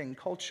ever-shifting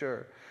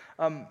culture,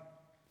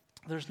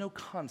 there's no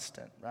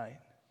constant, right?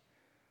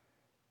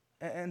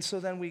 And so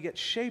then we get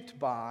shaped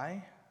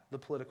by the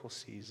political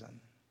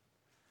season.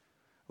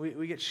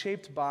 We get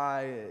shaped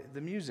by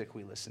the music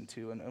we listen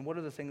to, and what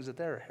are the things that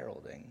they're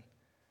heralding?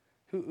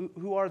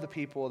 Who are the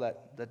people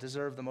that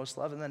deserve the most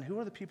love, and then who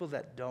are the people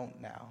that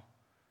don't now?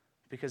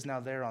 Because now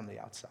they're on the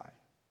outside.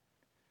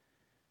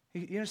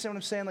 You understand what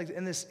I'm saying? Like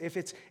in this, if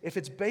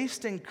it's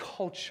based in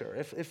culture,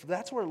 if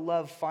that's where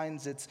love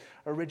finds its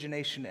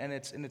origination and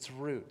its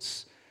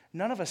roots,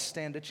 none of us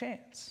stand a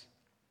chance.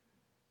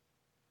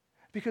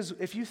 Because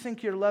if you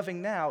think you're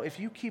loving now, if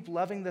you keep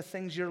loving the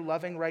things you're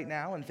loving right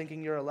now and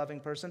thinking you're a loving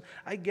person,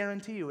 I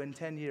guarantee you in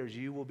 10 years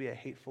you will be a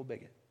hateful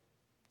bigot.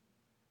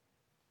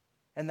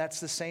 And that's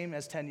the same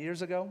as 10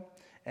 years ago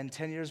and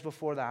 10 years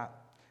before that.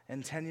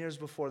 And 10 years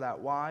before that.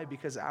 Why?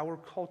 Because our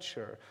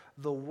culture,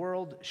 the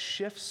world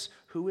shifts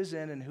who is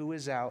in and who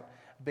is out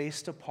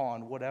based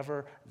upon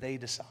whatever they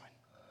decide.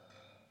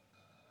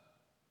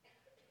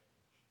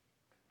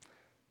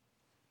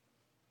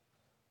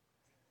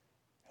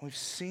 We've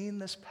seen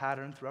this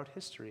pattern throughout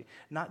history,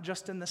 not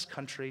just in this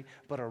country,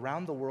 but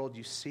around the world.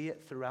 You see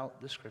it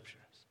throughout the scriptures.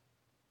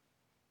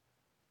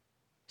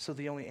 So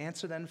the only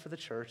answer then for the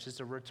church is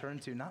to return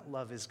to not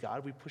love is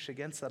God. We push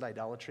against that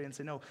idolatry and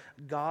say, no,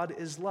 God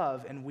is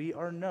love, and we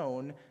are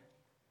known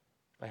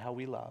by how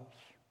we love.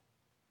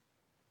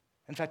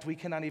 In fact, we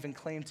cannot even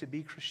claim to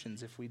be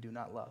Christians if we do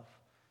not love.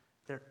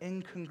 They're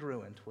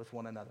incongruent with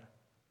one another.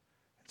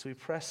 So we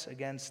press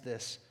against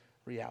this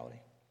reality.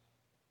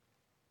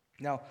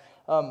 Now,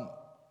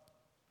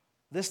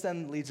 this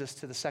then leads us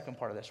to the second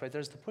part of this, right?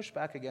 There's the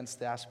pushback against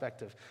the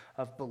aspect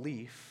of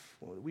belief.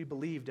 We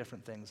believe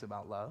different things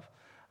about love.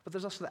 but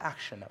there's also the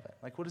action of it.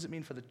 Like, what does it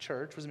mean for the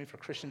church? What does it mean for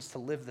Christians to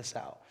live this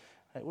out?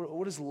 Right?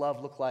 What does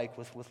love look like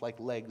with like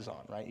legs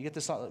on, right? You get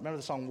this song, remember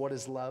the song, What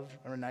is Love?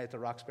 Remember Night at the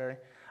Roxbury?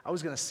 I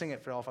was going to sing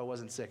it for y'all if I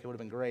wasn't sick. It would have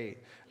been great.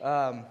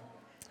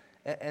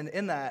 And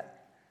in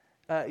that,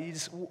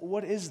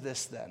 what is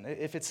this then?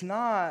 If it's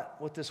not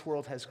what this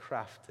world has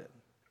crafted,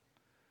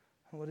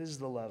 what is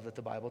the love that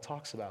the Bible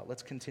talks about?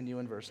 Let's continue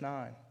in verse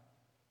 9.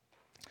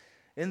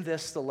 In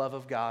this, the love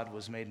of God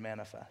was made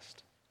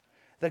manifest,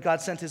 that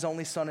God sent his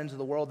only Son into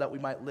the world that we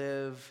might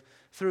live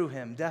through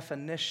him.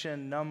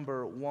 Definition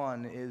number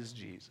 1 is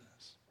Jesus.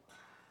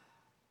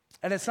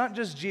 And it's not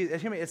just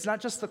Jesus, hear me, it's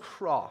not just the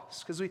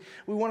cross, because we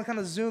want to kind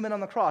of zoom in on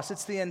the cross.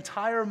 It's the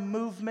entire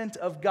movement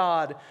of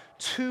God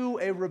to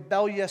a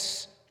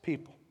rebellious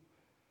people.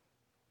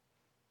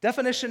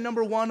 Definition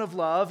number 1 of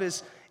love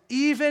is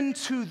even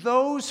to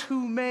those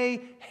who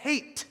may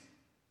hate,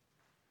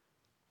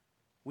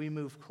 we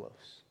move close.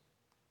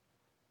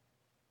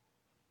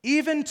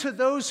 Even to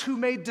those who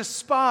may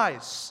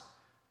despise,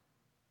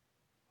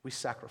 we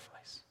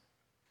sacrifice.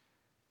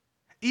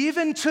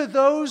 Even to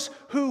those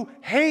who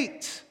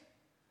hate,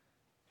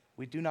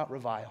 we do not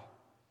revile.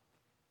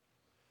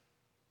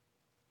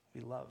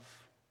 We love.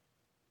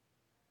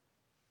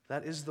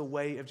 That is the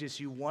way of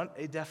Jesus. You want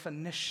a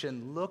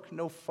definition, look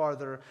no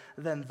farther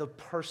than the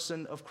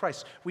person of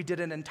Christ. We did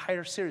an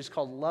entire series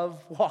called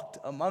Love Walked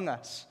Among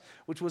Us,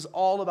 which was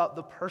all about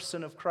the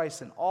person of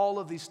Christ, and all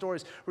of these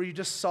stories where you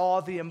just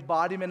saw the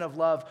embodiment of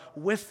love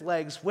with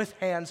legs, with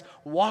hands,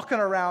 walking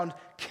around,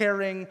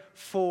 caring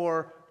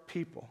for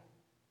people.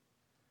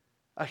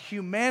 A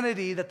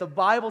humanity that the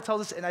Bible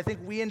tells us, and I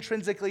think we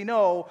intrinsically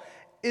know,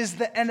 is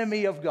the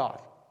enemy of God,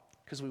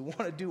 because we want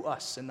to do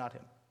us and not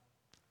him.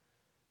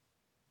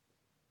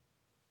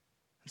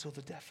 And so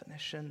the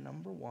definition,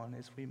 number 1,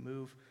 is we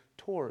move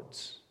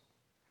towards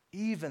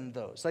even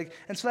those.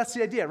 And so that's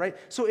the idea, right?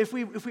 So if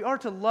we are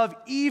to love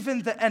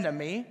even the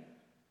enemy,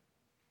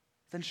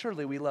 then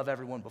surely we love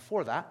everyone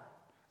before that.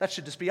 That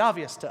should just be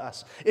obvious to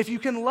us. If you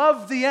can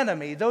love the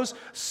enemy, those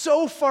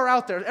so far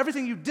out there,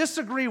 everything you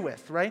disagree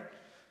with, right?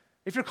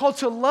 If you're called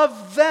to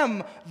love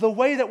them the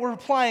way that we're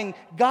applying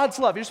God's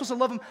love, you're supposed to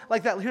love them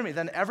like that, hear me,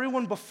 then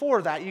everyone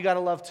before that you got to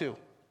love too.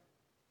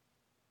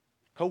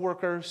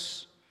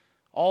 Co-workers,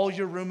 all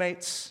your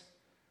roommates,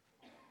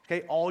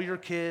 okay, all your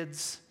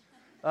kids.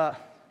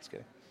 Just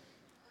kidding.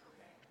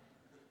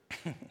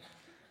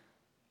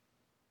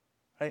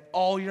 Right,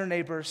 all your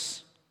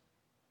neighbors.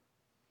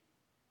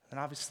 And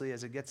obviously,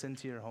 as it gets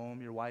into your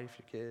home, your wife,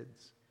 your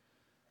kids,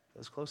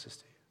 those closest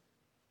to you.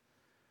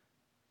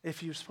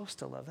 If you're supposed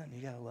to love them,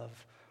 you got to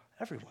love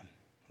everyone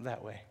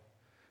that way.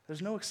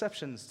 There's no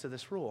exceptions to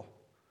this rule.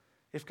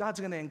 If God's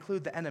going to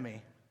include the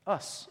enemy,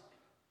 us,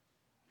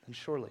 then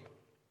surely.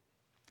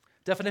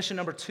 Definition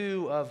number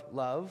 2 of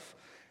love,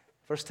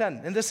 verse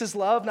 10. And this is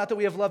love, not that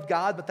we have loved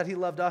God, but that he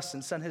loved us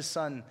and sent his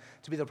Son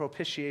to be the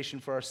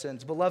propitiation for our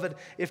sins. Beloved,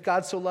 if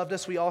God so loved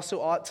us, we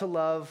also ought to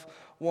love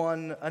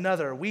one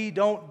another. We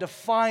don't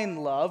define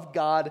love,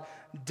 God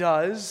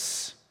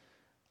does.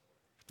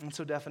 And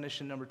so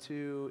definition number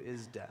 2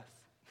 is death.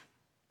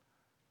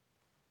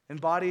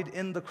 Embodied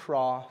in the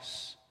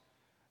cross,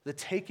 the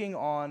taking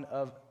on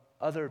of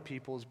other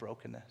people's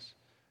brokenness,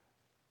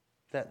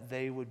 that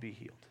they would be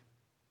healed,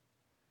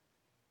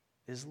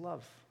 is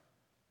love.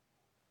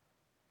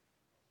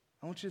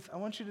 I want you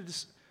to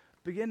just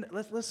begin,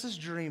 let's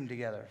just dream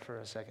together for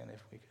a second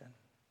if we can.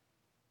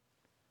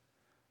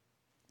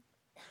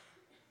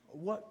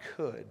 What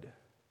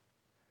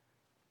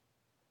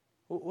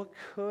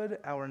could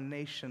our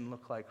nation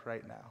look like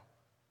right now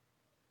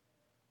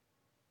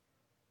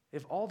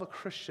if all the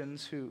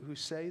Christians who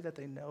say that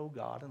they know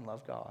God and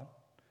love God,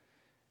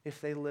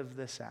 if they live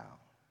this out?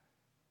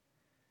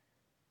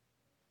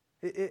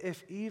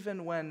 If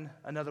even when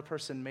another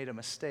person made a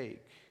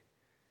mistake,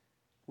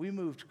 we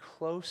moved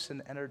close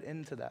and entered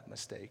into that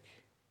mistake,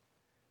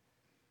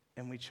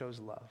 and we chose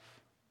love,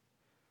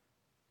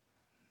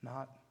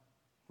 not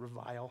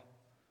revile,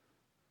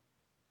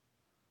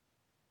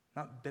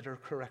 not bitter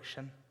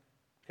correction.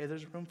 Okay,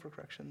 there's room for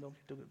correction. Don't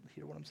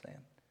hear what I'm saying.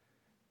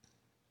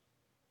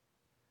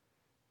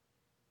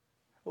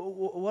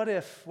 What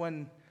if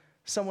when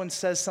someone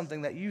says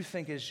something that you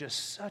think is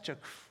just such a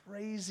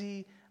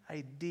crazy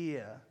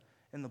idea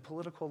in the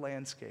political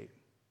landscape,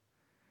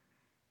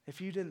 if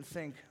you didn't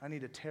think, I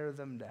need to tear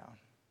them down,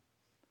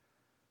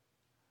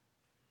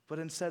 but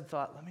instead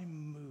thought, let me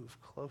move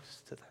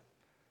close to them.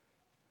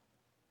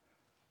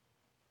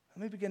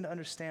 Let me begin to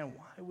understand,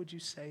 why would you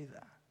say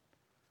that?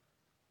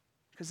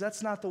 Because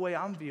that's not the way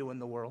I'm viewing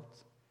the world.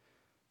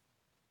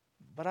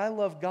 But I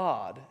love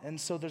God, and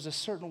so there's a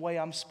certain way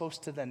I'm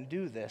supposed to then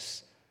do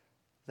this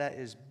that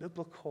is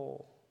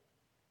biblical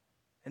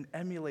and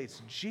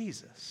emulates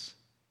Jesus.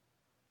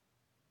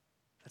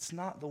 That's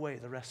not the way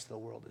the rest of the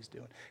world is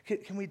doing.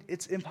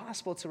 It's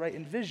impossible to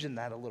envision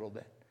that a little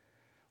bit.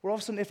 Where all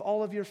of a sudden, if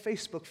all of your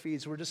Facebook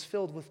feeds were just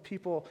filled with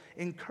people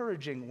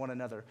encouraging one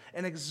another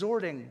and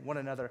exhorting one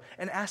another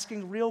and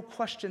asking real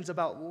questions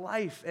about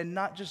life and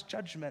not just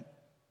judgment.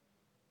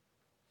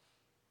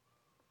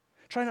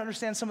 trying to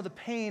understand some of the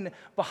pain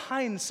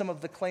behind some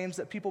of the claims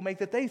that people make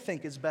that they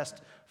think is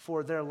best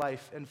for their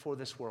life and for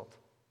this world.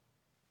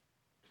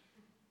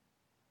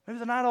 Maybe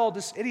they're not all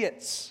just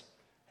idiots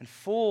and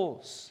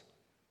fools.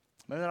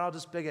 Maybe they're all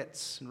just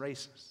bigots and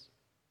racists.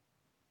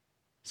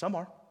 Some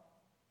are.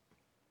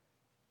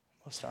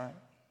 Most aren't.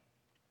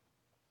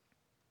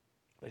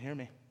 But hear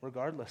me,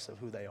 regardless of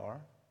who they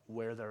are,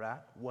 where they're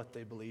at, what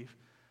they believe,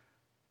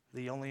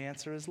 the only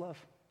answer is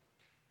love.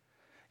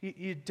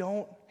 You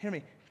don't, hear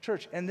me,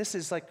 church, and this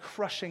is like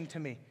crushing to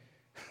me.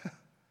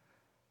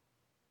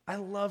 I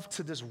love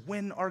to just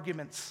win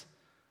arguments.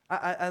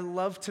 I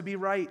love to be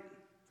right.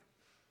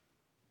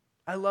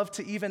 I love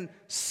to even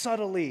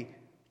subtly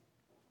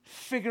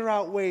figure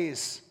out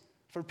ways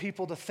for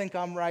people to think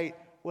I'm right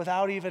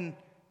without even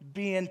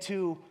being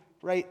too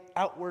right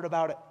outward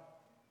about it.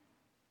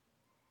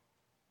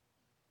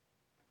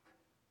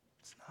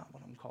 It's not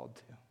what I'm called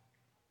to.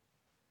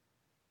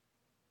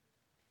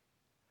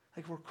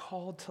 Like, we're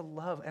called to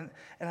love. And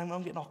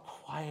I'm getting all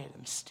quiet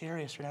and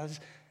mysterious right now.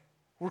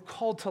 We're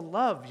called to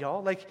love,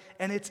 y'all. Like,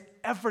 and it's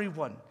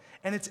everyone.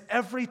 And it's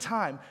every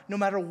time. No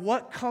matter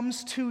what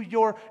comes to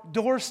your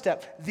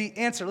doorstep, the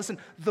answer, listen,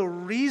 the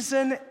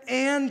reason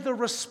and the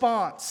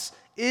response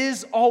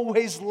is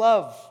always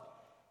love.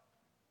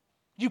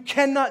 You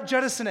cannot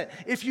jettison it.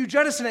 If you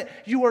jettison it,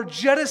 you are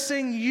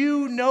jettisoning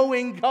you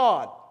knowing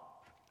God.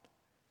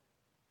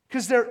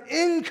 Because they're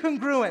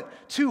incongruent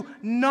to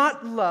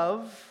not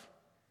love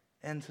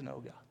and to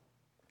know God.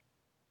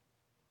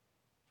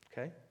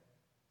 Okay?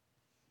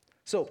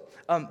 So,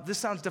 this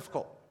sounds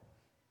difficult.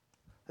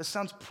 This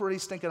sounds pretty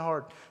stinking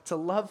hard, to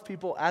love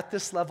people at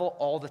this level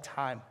all the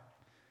time.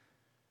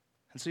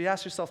 And so you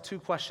ask yourself two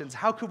questions.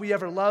 How could we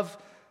ever live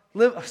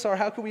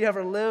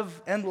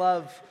and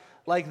love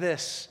like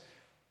this?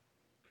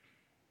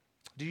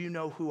 Do you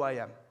know who I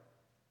am?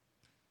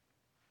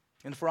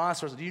 And if we're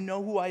honest, do you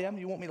know who I am?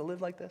 You want me to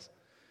live like this?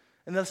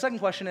 And the second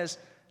question is,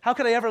 how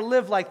could I ever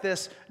live like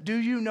this? Do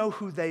you know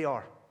who they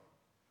are?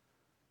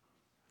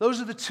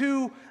 Those are the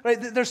two, right?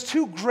 There's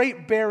two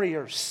great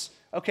barriers,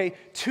 okay,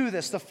 to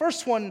this. The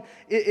first one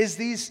is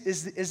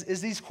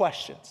these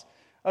questions.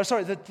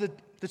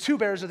 The two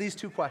barriers are these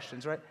two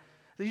questions, right?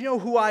 Do you know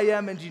who I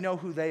am and do you know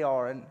who they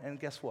are? And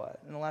guess what?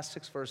 In the last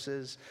 6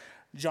 verses,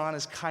 John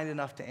is kind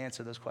enough to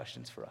answer those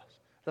questions for us.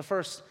 The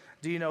first,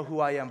 do you know who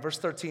I am? Verse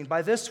 13,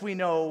 by this we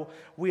know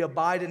we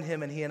abide in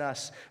him and he in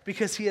us,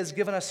 because he has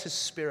given us his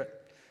Spirit.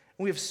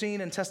 We have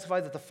seen and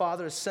testified that the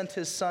Father has sent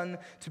his Son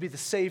to be the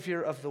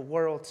Savior of the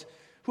world.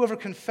 Whoever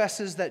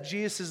confesses that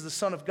Jesus is the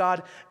Son of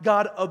God,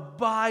 God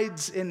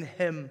abides in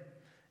him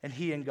and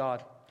he in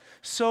God.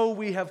 So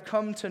we have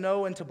come to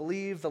know and to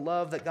believe the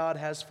love that God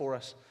has for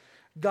us.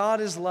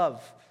 God is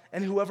love,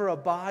 and whoever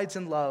abides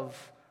in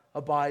love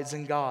abides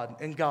in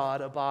God, and God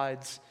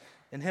abides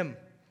in him.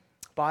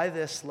 By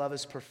this, love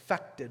is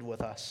perfected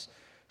with us,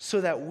 so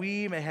that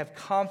we may have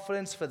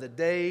confidence for the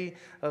day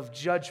of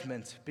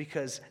judgment,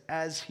 because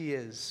as he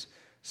is,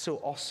 so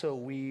also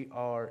we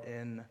are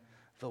in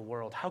the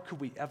world. How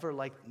could we ever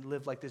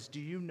live like this? Do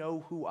you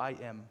know who I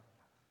am?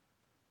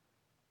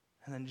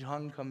 And then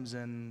John comes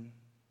in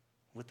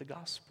with the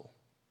gospel.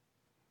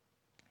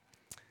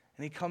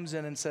 And he comes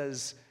in and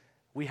says,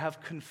 we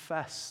have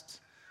confessed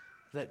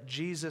that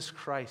Jesus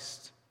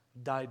Christ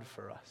died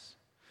for us.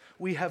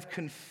 We have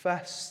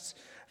confessed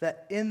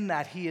that in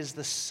that he is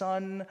the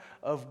Son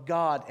of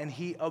God, and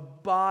he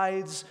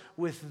abides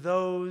with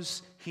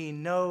those he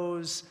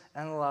knows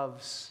and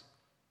loves.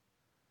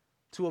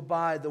 To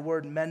abide, the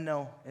word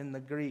meno in the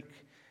Greek,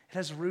 it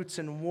has roots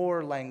in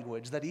war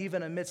language, that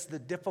even amidst the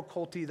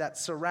difficulty that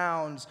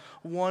surrounds,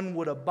 one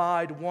would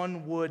abide,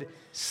 one would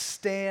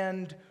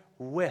stand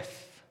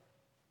with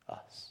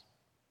us.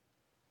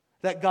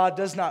 That God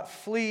does not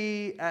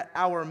flee at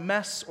our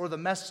mess or the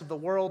mess of the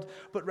world,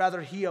 but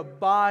rather he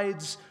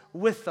abides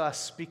with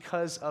us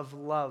because of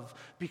love,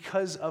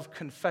 because of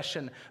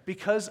confession,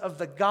 because of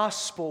the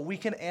gospel. We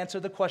can answer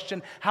the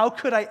question, how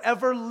could I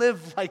ever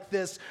live like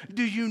this?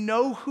 Do you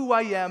know who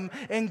I am?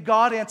 And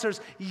God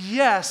answers,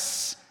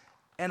 yes,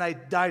 and I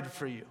died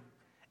for you.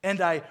 And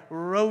I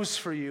rose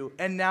for you,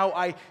 and now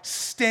I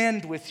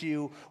stand with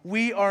you.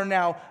 We are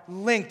now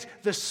linked.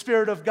 The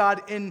Spirit of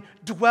God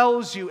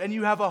indwells you, and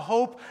you have a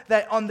hope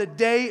that on the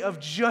day of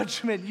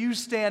judgment, you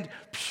stand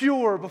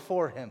pure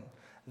before him.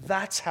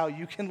 That's how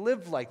you can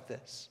live like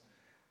this,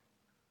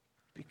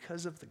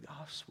 because of the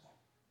gospel.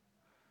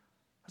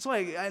 That's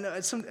why I know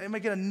it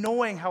might get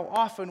annoying how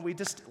often we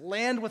just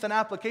land with an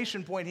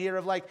application point here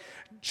of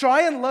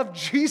try and love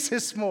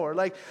Jesus more.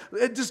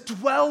 Just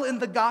dwell in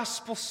the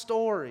gospel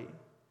story.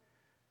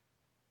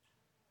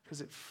 Because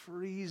it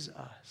frees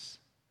us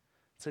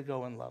to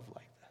go and love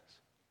like this.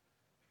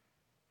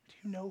 Do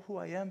you know who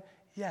I am?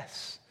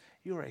 Yes,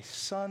 you are a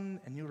son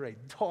and you are a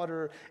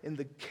daughter in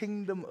the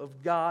kingdom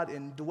of God,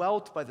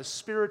 indwelt by the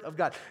Spirit of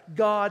God.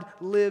 God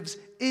lives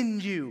in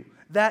you,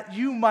 that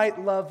you might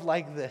love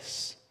like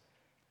this.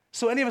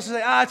 So any of us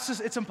say,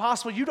 it's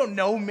impossible. You don't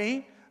know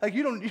me.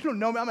 You don't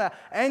know me. I'm an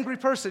angry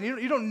person.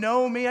 You don't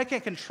know me. I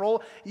can't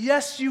control.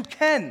 Yes, you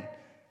can.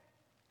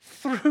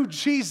 through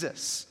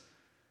Jesus.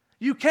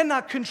 You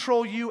cannot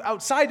control you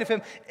outside of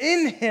him.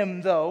 In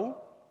him, though,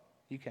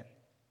 you can.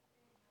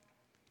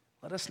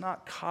 Let us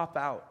not cop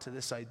out to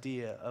this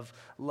idea of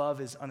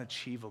love is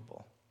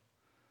unachievable.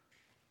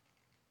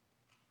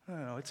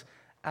 No, it's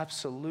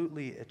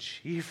absolutely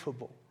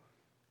achievable.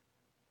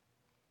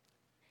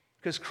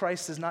 Because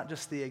Christ is not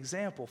just the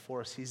example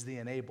for us, he's the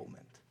enablement.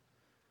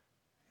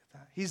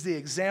 He's the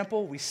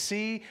example we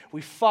see,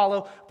 we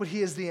follow, but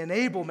he is the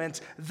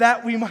enablement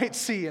that we might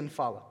see and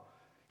follow.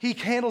 He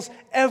handles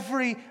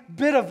every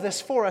bit of this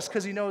for us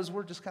because he knows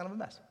we're just kind of a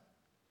mess.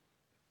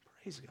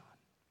 Praise God.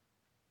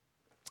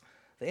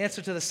 The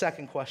answer to the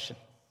second question,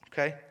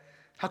 okay?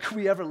 How can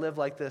we ever live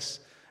like this?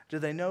 Do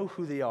they know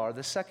who they are?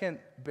 The second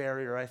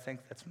barrier, I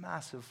think, that's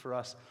massive for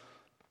us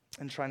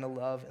in trying to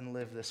love and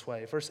live this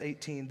way. Verse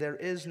 18, there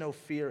is no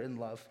fear in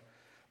love,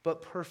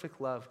 but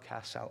perfect love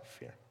casts out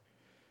fear.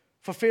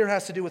 For fear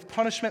has to do with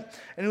punishment,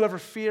 and whoever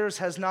fears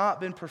has not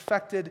been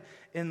perfected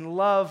in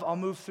love. I'll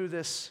move through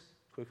this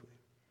quickly.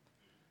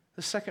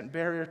 The second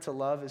barrier to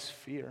love is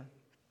fear.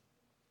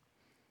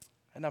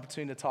 I had an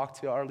opportunity to talk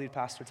to our lead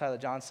pastor, Tyler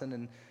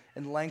Johnson,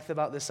 in length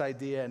about this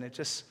idea, and it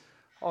just,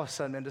 all of a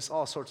sudden, man, just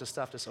all sorts of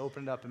stuff just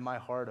opened up in my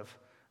heart of,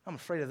 I'm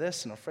afraid of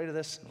this, and I'm afraid of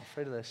this, and I'm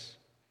afraid of this.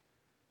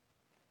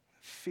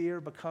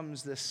 Fear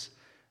becomes this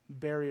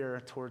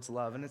barrier towards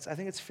love. And I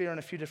think it's fear in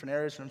a few different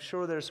areas, and I'm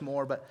sure there's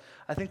more, but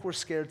I think we're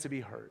scared to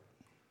be hurt.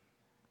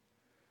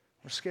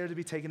 We're scared to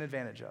be taken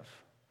advantage of.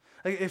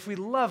 Like, if we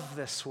love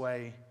this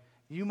way,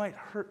 you might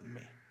hurt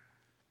me,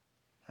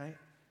 right?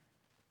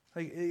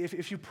 Like,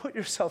 if you put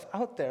yourself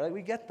out there, like,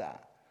 we get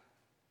that.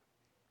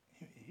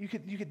 You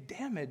could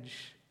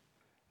damage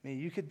me.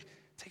 You could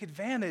take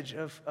advantage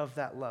of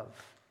that love.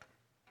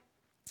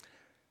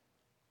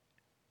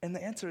 And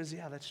the answer is,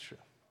 yeah, that's true.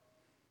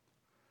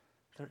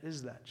 There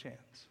is that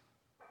chance,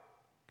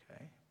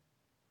 okay?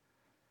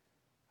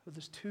 But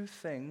there's two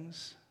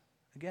things,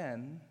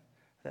 again,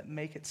 that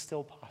make it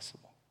still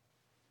possible.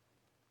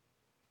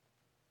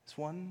 It's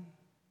one,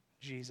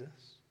 Jesus,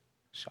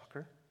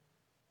 shocker,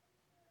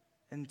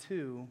 and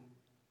two,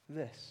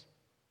 this.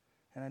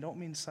 And I don't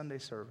mean Sunday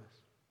service.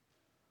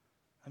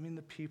 I mean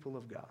the people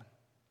of God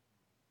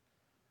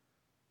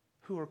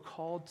who are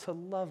called to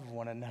love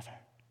one another.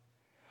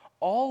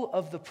 All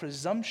of the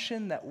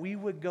presumption that we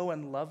would go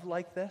and love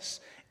like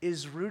this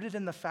is rooted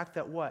in the fact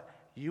that what?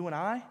 You and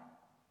I,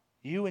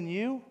 you and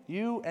you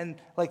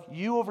and like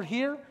you over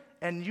here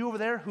and you over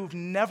there who've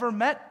never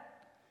met,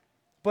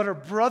 but are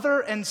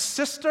brother and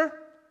sister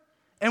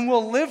and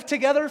will live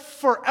together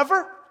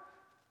forever,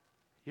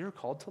 you're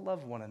called to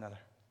love one another.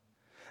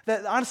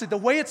 That honestly, the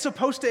way it's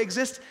supposed to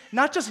exist,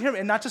 not just here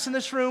and not just in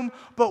this room,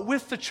 but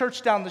with the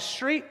church down the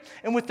street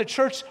and with the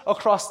church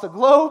across the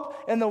globe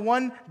and the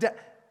one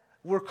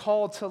we're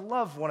called to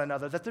love one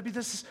another. That there be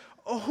this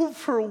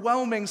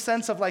overwhelming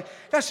sense of like,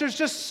 gosh, there's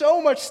just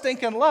so much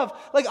stinking love.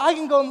 Like, I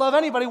can go and love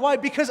anybody. Why?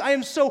 Because I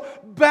am so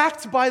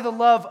backed by the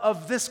love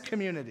of this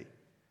community.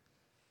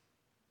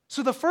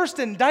 So the first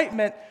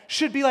indictment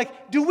should be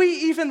like, do we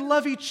even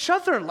love each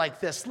other like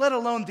this, let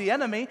alone the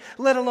enemy,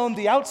 let alone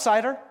the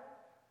outsider?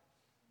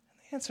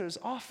 The answer is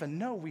often,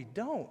 no, we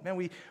don't. Man,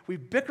 we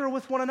bicker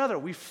with one another.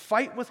 We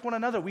fight with one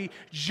another. We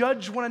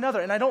judge one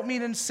another. And I don't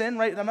mean in sin,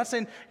 right? I'm not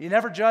saying you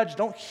never judge.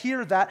 Don't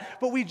hear that.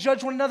 But we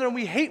judge one another and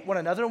we hate one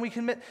another and we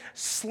commit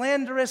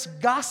slanderous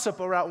gossip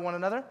around one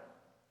another.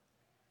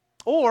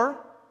 Or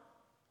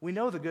we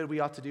know the good we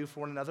ought to do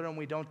for one another and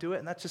we don't do it,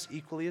 and that's just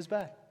equally as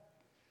bad.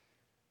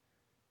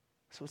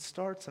 So it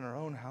starts in our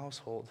own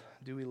household.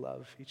 Do we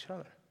love each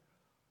other?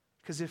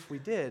 Because if we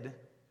did,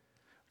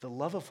 the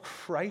love of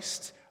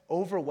Christ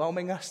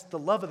overwhelming us, the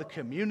love of the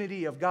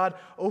community of God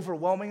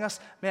overwhelming us,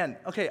 man,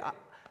 okay,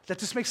 that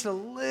just makes it a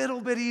little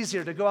bit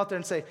easier to go out there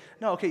and say,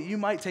 no, okay, you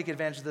might take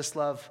advantage of this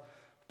love,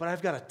 but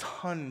I've got a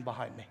ton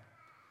behind me,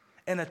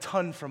 and a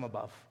ton from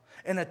above,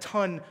 and a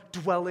ton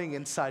dwelling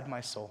inside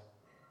my soul,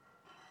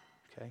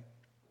 okay?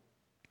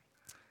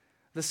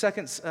 The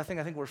second thing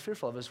I think we're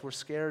fearful of is we're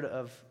scared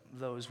of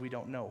those we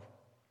don't know,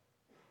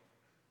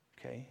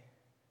 okay?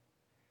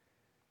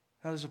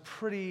 Now, there's a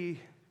pretty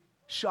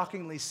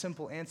shockingly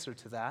simple answer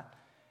to that,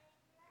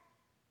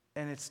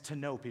 and it's to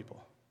know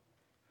people.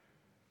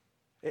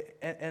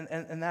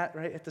 And that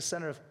right at the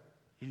center of,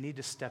 you need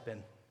to step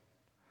in.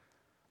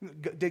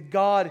 Did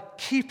God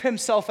keep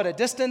himself at a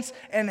distance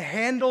and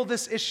handle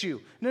this issue?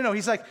 No,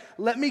 he's like,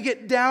 let me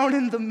get down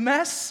in the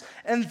mess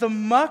and the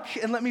muck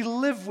and let me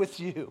live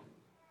with you.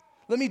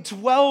 Let me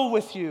dwell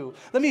with you.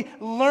 Let me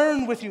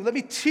learn with you. Let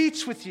me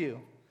teach with you.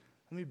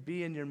 Let me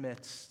be in your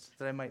midst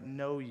that I might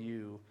know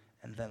you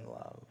and then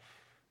love.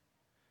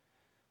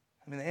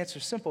 I mean, the answer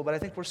is simple, but I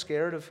think we're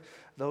scared of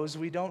those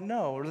we don't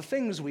know or the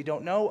things we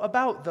don't know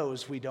about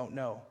those we don't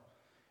know.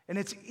 And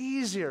it's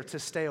easier to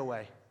stay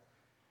away.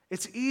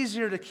 It's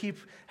easier to keep,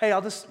 hey,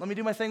 let me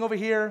do my thing over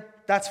here.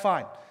 That's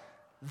fine.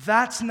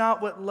 That's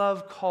not what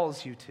love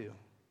calls you to.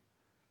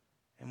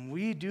 And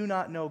we do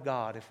not know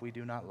God if we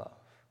do not love.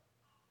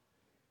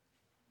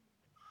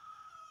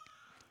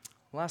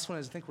 The last one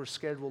is I think we're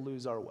scared we'll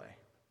lose our way.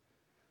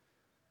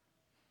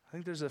 I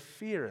think there's a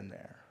fear in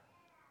there.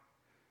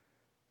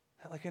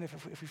 Like, and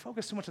if we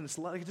focus too much on this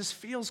love, like, it just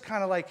feels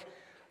kind of like,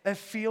 it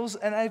feels,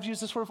 and I've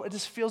used this word before, it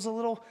just feels a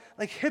little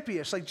like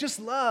hippie-ish, like just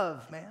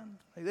love, man.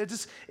 Like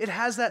it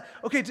has that,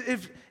 okay,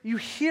 if you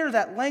hear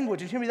that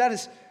language and hear me,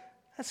 that's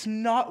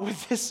not what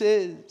this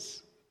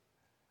is.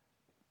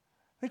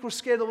 I think we're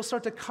scared that we'll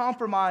start to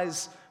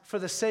compromise for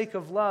the sake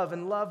of love,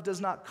 and love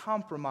does not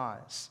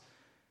compromise.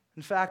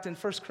 In fact, in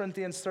 1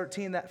 Corinthians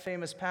 13, that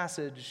famous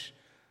passage,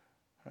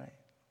 right,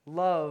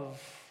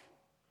 love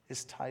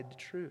is tied to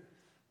truth.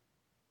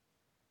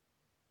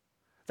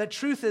 That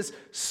truth is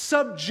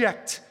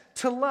subject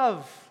to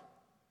love.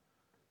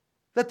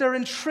 That they're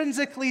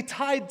intrinsically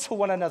tied to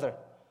one another.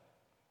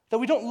 That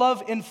we don't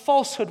love in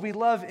falsehood, we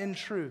love in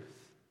truth.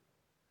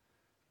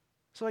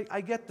 So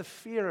I get the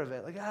fear of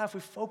it. Like, if we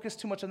focus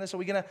too much on this,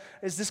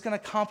 is this going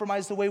to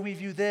compromise the way we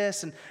view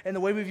this and the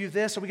way we view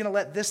this? Are we going to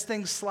let this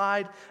thing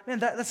slide? Man,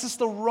 that's just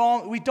the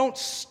wrong, we don't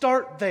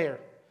start there.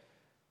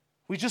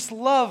 We just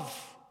love.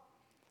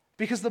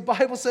 Because the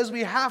Bible says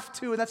we have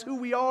to, and that's who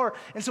we are.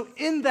 And so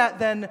in that,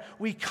 then,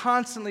 we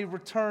constantly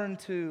return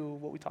to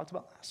what we talked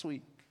about last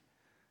week.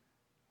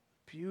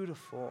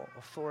 Beautiful,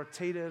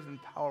 authoritative,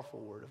 and powerful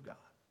Word of God.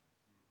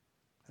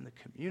 And the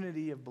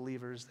community of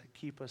believers that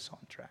keep us on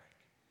track.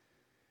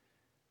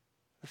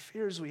 The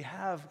fears we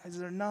have, guys,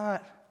 we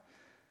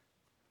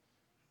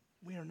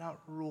are not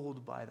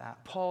ruled by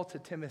that. Paul to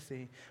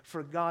Timothy,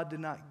 for God did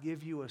not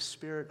give you a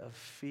spirit of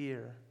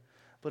fear,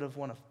 but of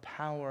one of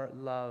power,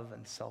 love,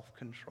 and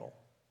self-control.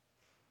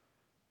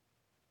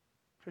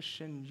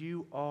 Christian,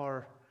 you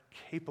are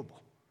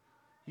capable.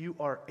 You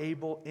are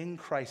able in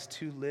Christ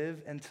to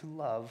live and to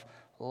love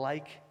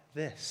like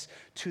this,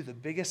 to the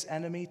biggest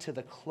enemy, to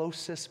the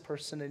closest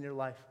person in your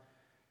life,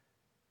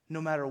 no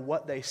matter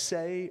what they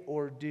say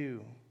or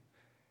do.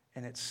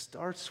 And it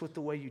starts with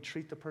the way you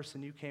treat the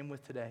person you came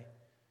with today.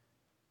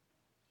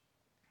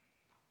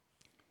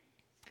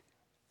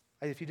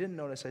 If you didn't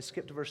notice, I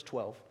skipped to verse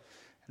 12.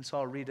 And so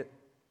I'll read it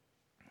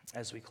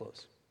as we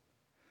close.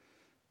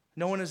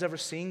 No one has ever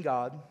seen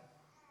God.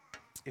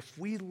 If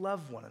we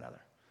love one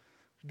another,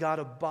 God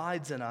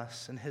abides in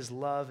us, and his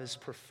love is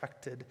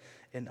perfected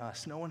in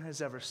us. No one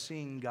has ever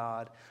seen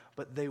God,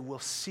 but they will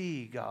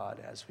see God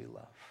as we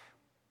love.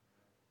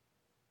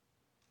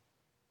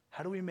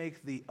 How do we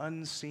make the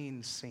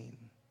unseen seen?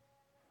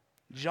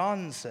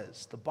 John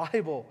says, the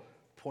Bible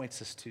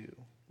points us to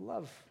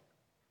love.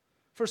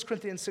 1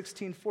 Corinthians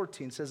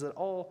 16:14 says that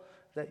all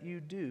that you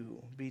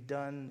do be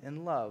done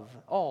in love.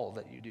 All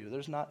that you do.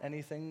 There's not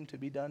anything to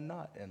be done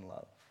not in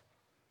love.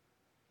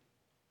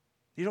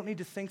 You don't need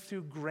to think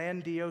through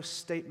grandiose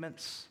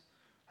statements,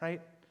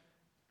 right?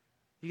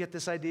 You get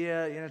this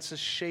idea, it's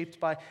just shaped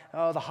by,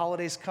 the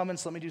holiday's coming,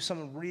 so let me do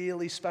something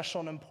really special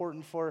and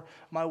important for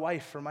my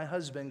wife or my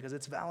husband because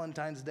it's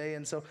Valentine's Day,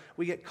 and so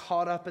we get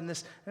caught up in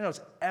this.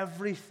 It's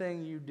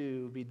everything you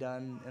do be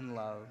done in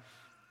love.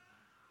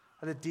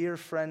 I had a dear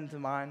friend of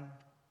mine,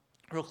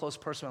 a real close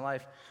person in my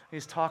life, he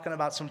was talking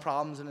about some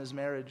problems in his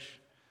marriage,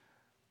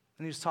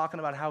 and he was talking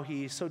about how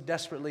he so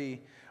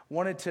desperately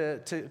wanted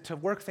to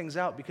work things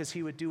out because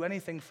he would do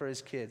anything for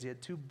his kids. He had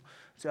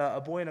a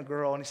boy and a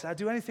girl, and he said, I'd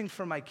do anything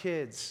for my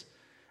kids.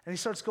 And he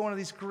starts going to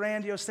these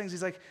grandiose things.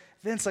 He's like,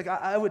 Vince, like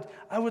I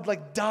would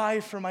like die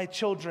for my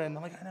children.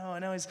 I'm like, I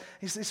know.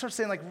 He starts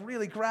saying like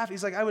really graphic.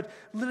 He's like, I would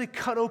literally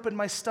cut open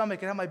my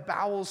stomach and have my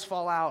bowels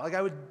fall out. Like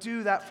I would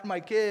do that for my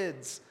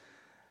kids.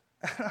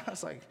 And I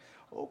was like,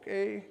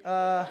 okay.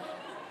 But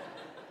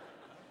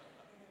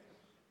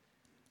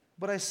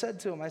I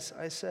said to him, I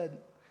said,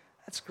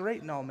 that's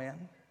great and all,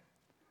 man.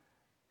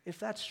 If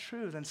that's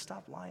true, then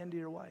stop lying to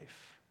your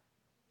wife.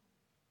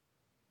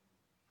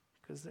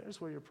 Because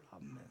there's where your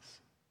problem is.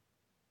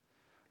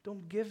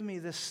 Don't give me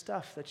this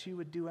stuff that you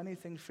would do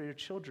anything for your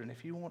children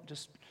if you won't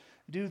just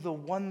do the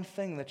one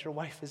thing that your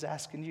wife is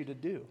asking you to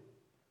do.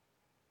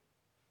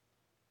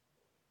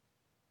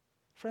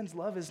 Friends,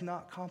 love is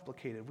not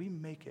complicated. We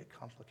make it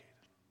complicated.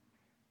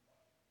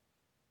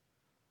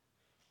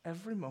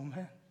 Every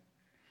moment,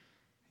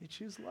 you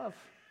choose love.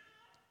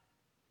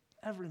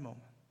 Every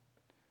moment.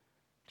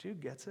 Jude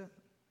gets it.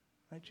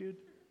 Right, Jude?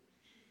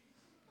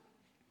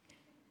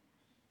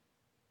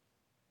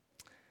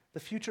 The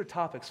future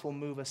topics will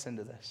move us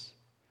into this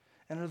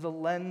and are the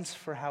lens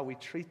for how we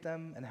treat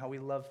them and how we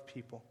love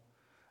people.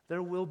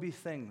 There will be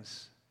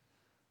things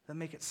that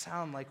make it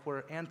sound like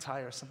we're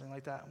anti or something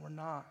like that, and we're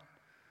not.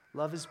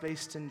 Love is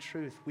based in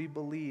truth. We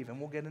believe, and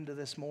we'll get into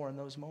this more in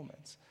those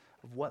moments,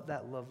 of what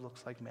that love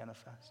looks like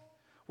manifest.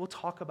 We'll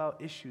talk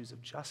about issues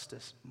of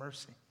justice,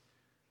 mercy.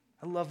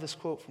 I love this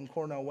quote from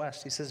Cornel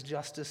West. He says,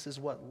 justice is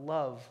what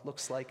love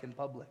looks like in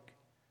public.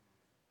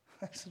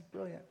 This is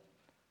brilliant.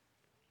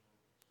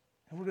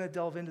 And we're going to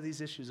delve into these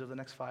issues over the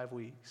next 5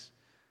 weeks.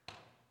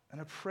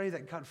 And I pray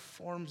that God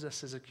forms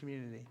us as a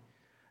community.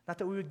 Not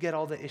that we would get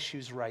all the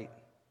issues right.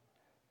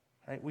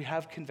 Right? We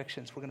have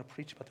convictions. We're going to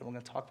preach about them. We're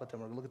going to talk about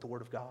them. We're going to look at the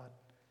Word of God.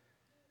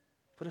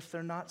 But if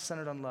they're not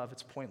centered on love,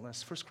 it's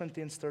pointless. 1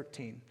 Corinthians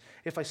 13.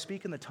 If I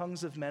speak in the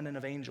tongues of men and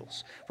of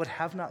angels, but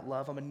have not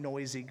love, I'm a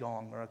noisy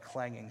gong or a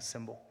clanging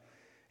cymbal.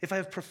 if I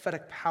have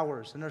prophetic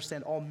powers and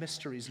understand all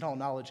mysteries and all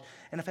knowledge,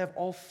 and if I have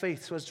all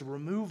faith so as to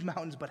remove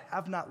mountains but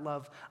have not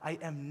love, I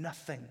am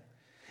nothing.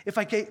 If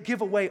I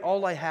give away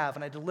all I have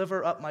and I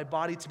deliver up my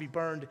body to be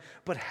burned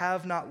but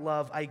have not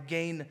love, I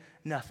gain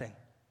nothing.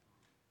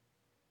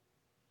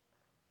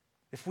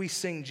 If we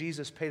sing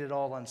Jesus paid it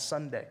all on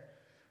Sunday,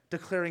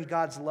 declaring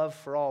God's love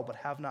for all but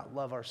have not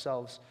love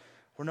ourselves,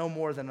 we're no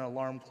more than an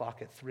alarm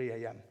clock at 3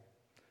 a.m.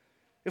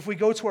 If we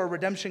go to our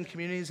redemption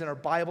communities and our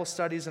Bible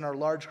studies and our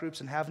large groups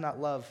and have not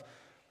love,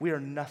 we are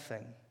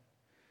nothing.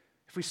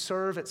 If we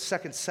serve at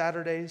Second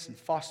Saturdays and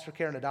foster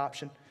care and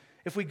adoption,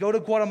 if we go to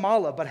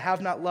Guatemala but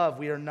have not love,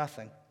 we are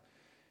nothing.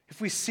 If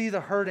we see the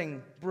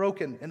hurting,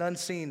 broken, and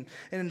unseen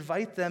and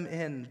invite them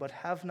in but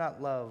have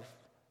not love,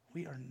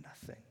 we are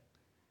nothing.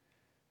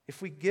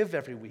 If we give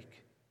every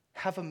week,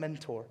 have a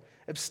mentor,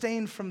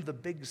 abstain from the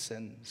big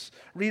sins,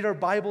 read our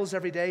Bibles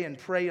every day and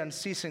pray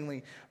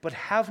unceasingly, but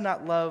have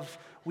not love,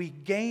 we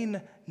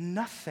gain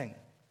nothing.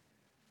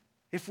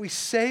 If we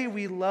say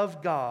we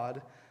love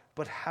God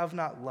but have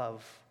not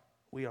love,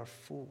 we are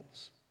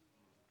fools.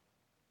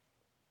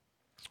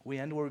 We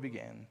end where we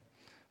began.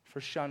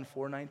 1 John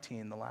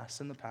 4:19, the last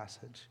in the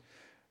passage.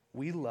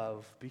 We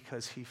love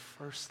because he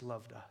first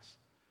loved us.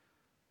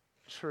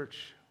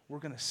 Church, we're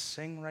going to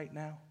sing right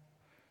now.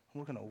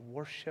 We're going to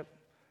worship.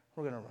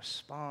 We're going to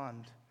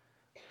respond.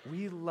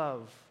 We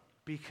love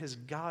because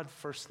God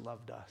first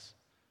loved us.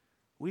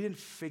 We didn't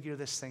figure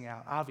this thing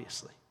out,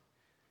 obviously.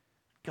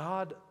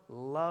 God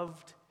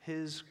loved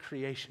his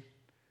creation.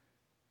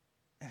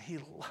 And he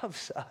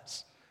loves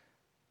us.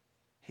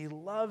 He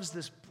loves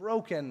this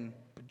broken,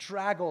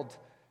 bedraggled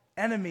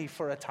enemy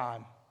for a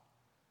time.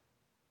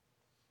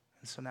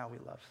 And so now we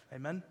love.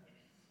 Amen?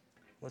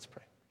 Let's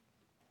pray.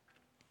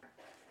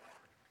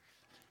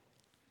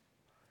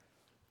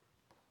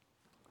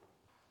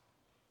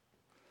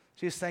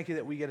 Jesus, thank you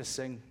that we get to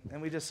sing.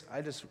 And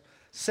I just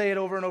say it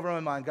over and over in my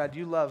mind. God,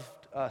 you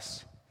loved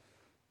us.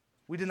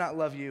 We did not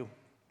love you.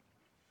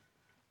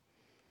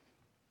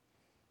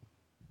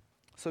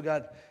 So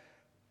God,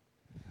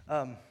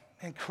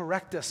 and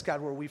correct us,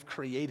 God, where we've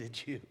created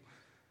you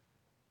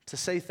to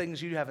say things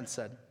you haven't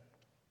said.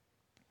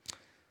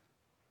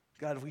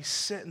 God, we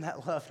sit in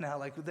that love now,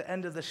 like the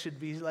end of this should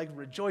be like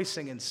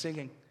rejoicing and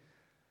singing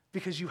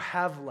because you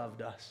have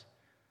loved us.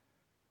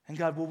 And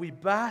God, will we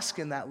bask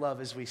in that love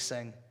as we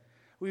sing?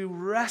 We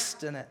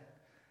rest in it.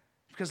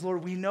 Because,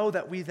 Lord, we know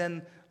that we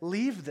then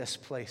leave this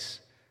place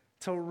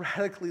to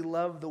radically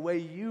love the way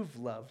you've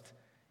loved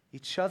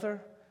each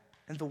other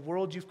and the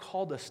world you've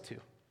called us to.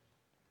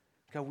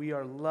 God, we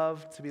are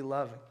loved to be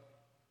loving.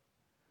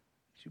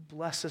 Would you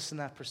bless us in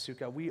that pursuit,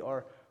 God? We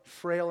are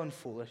frail and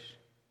foolish.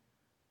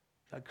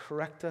 God,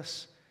 correct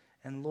us.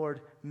 And, Lord,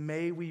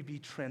 may we be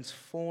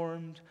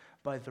transformed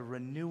by the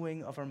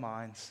renewing of our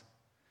minds.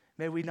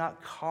 May we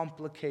not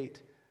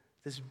complicate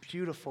this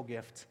beautiful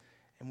gift.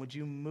 And would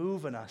you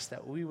move in us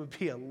that we would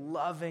be a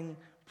loving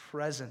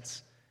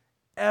presence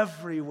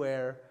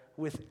everywhere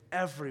with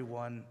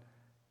everyone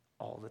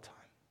all the time.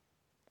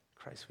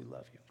 Christ, we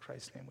love you. In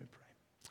Christ's name we pray.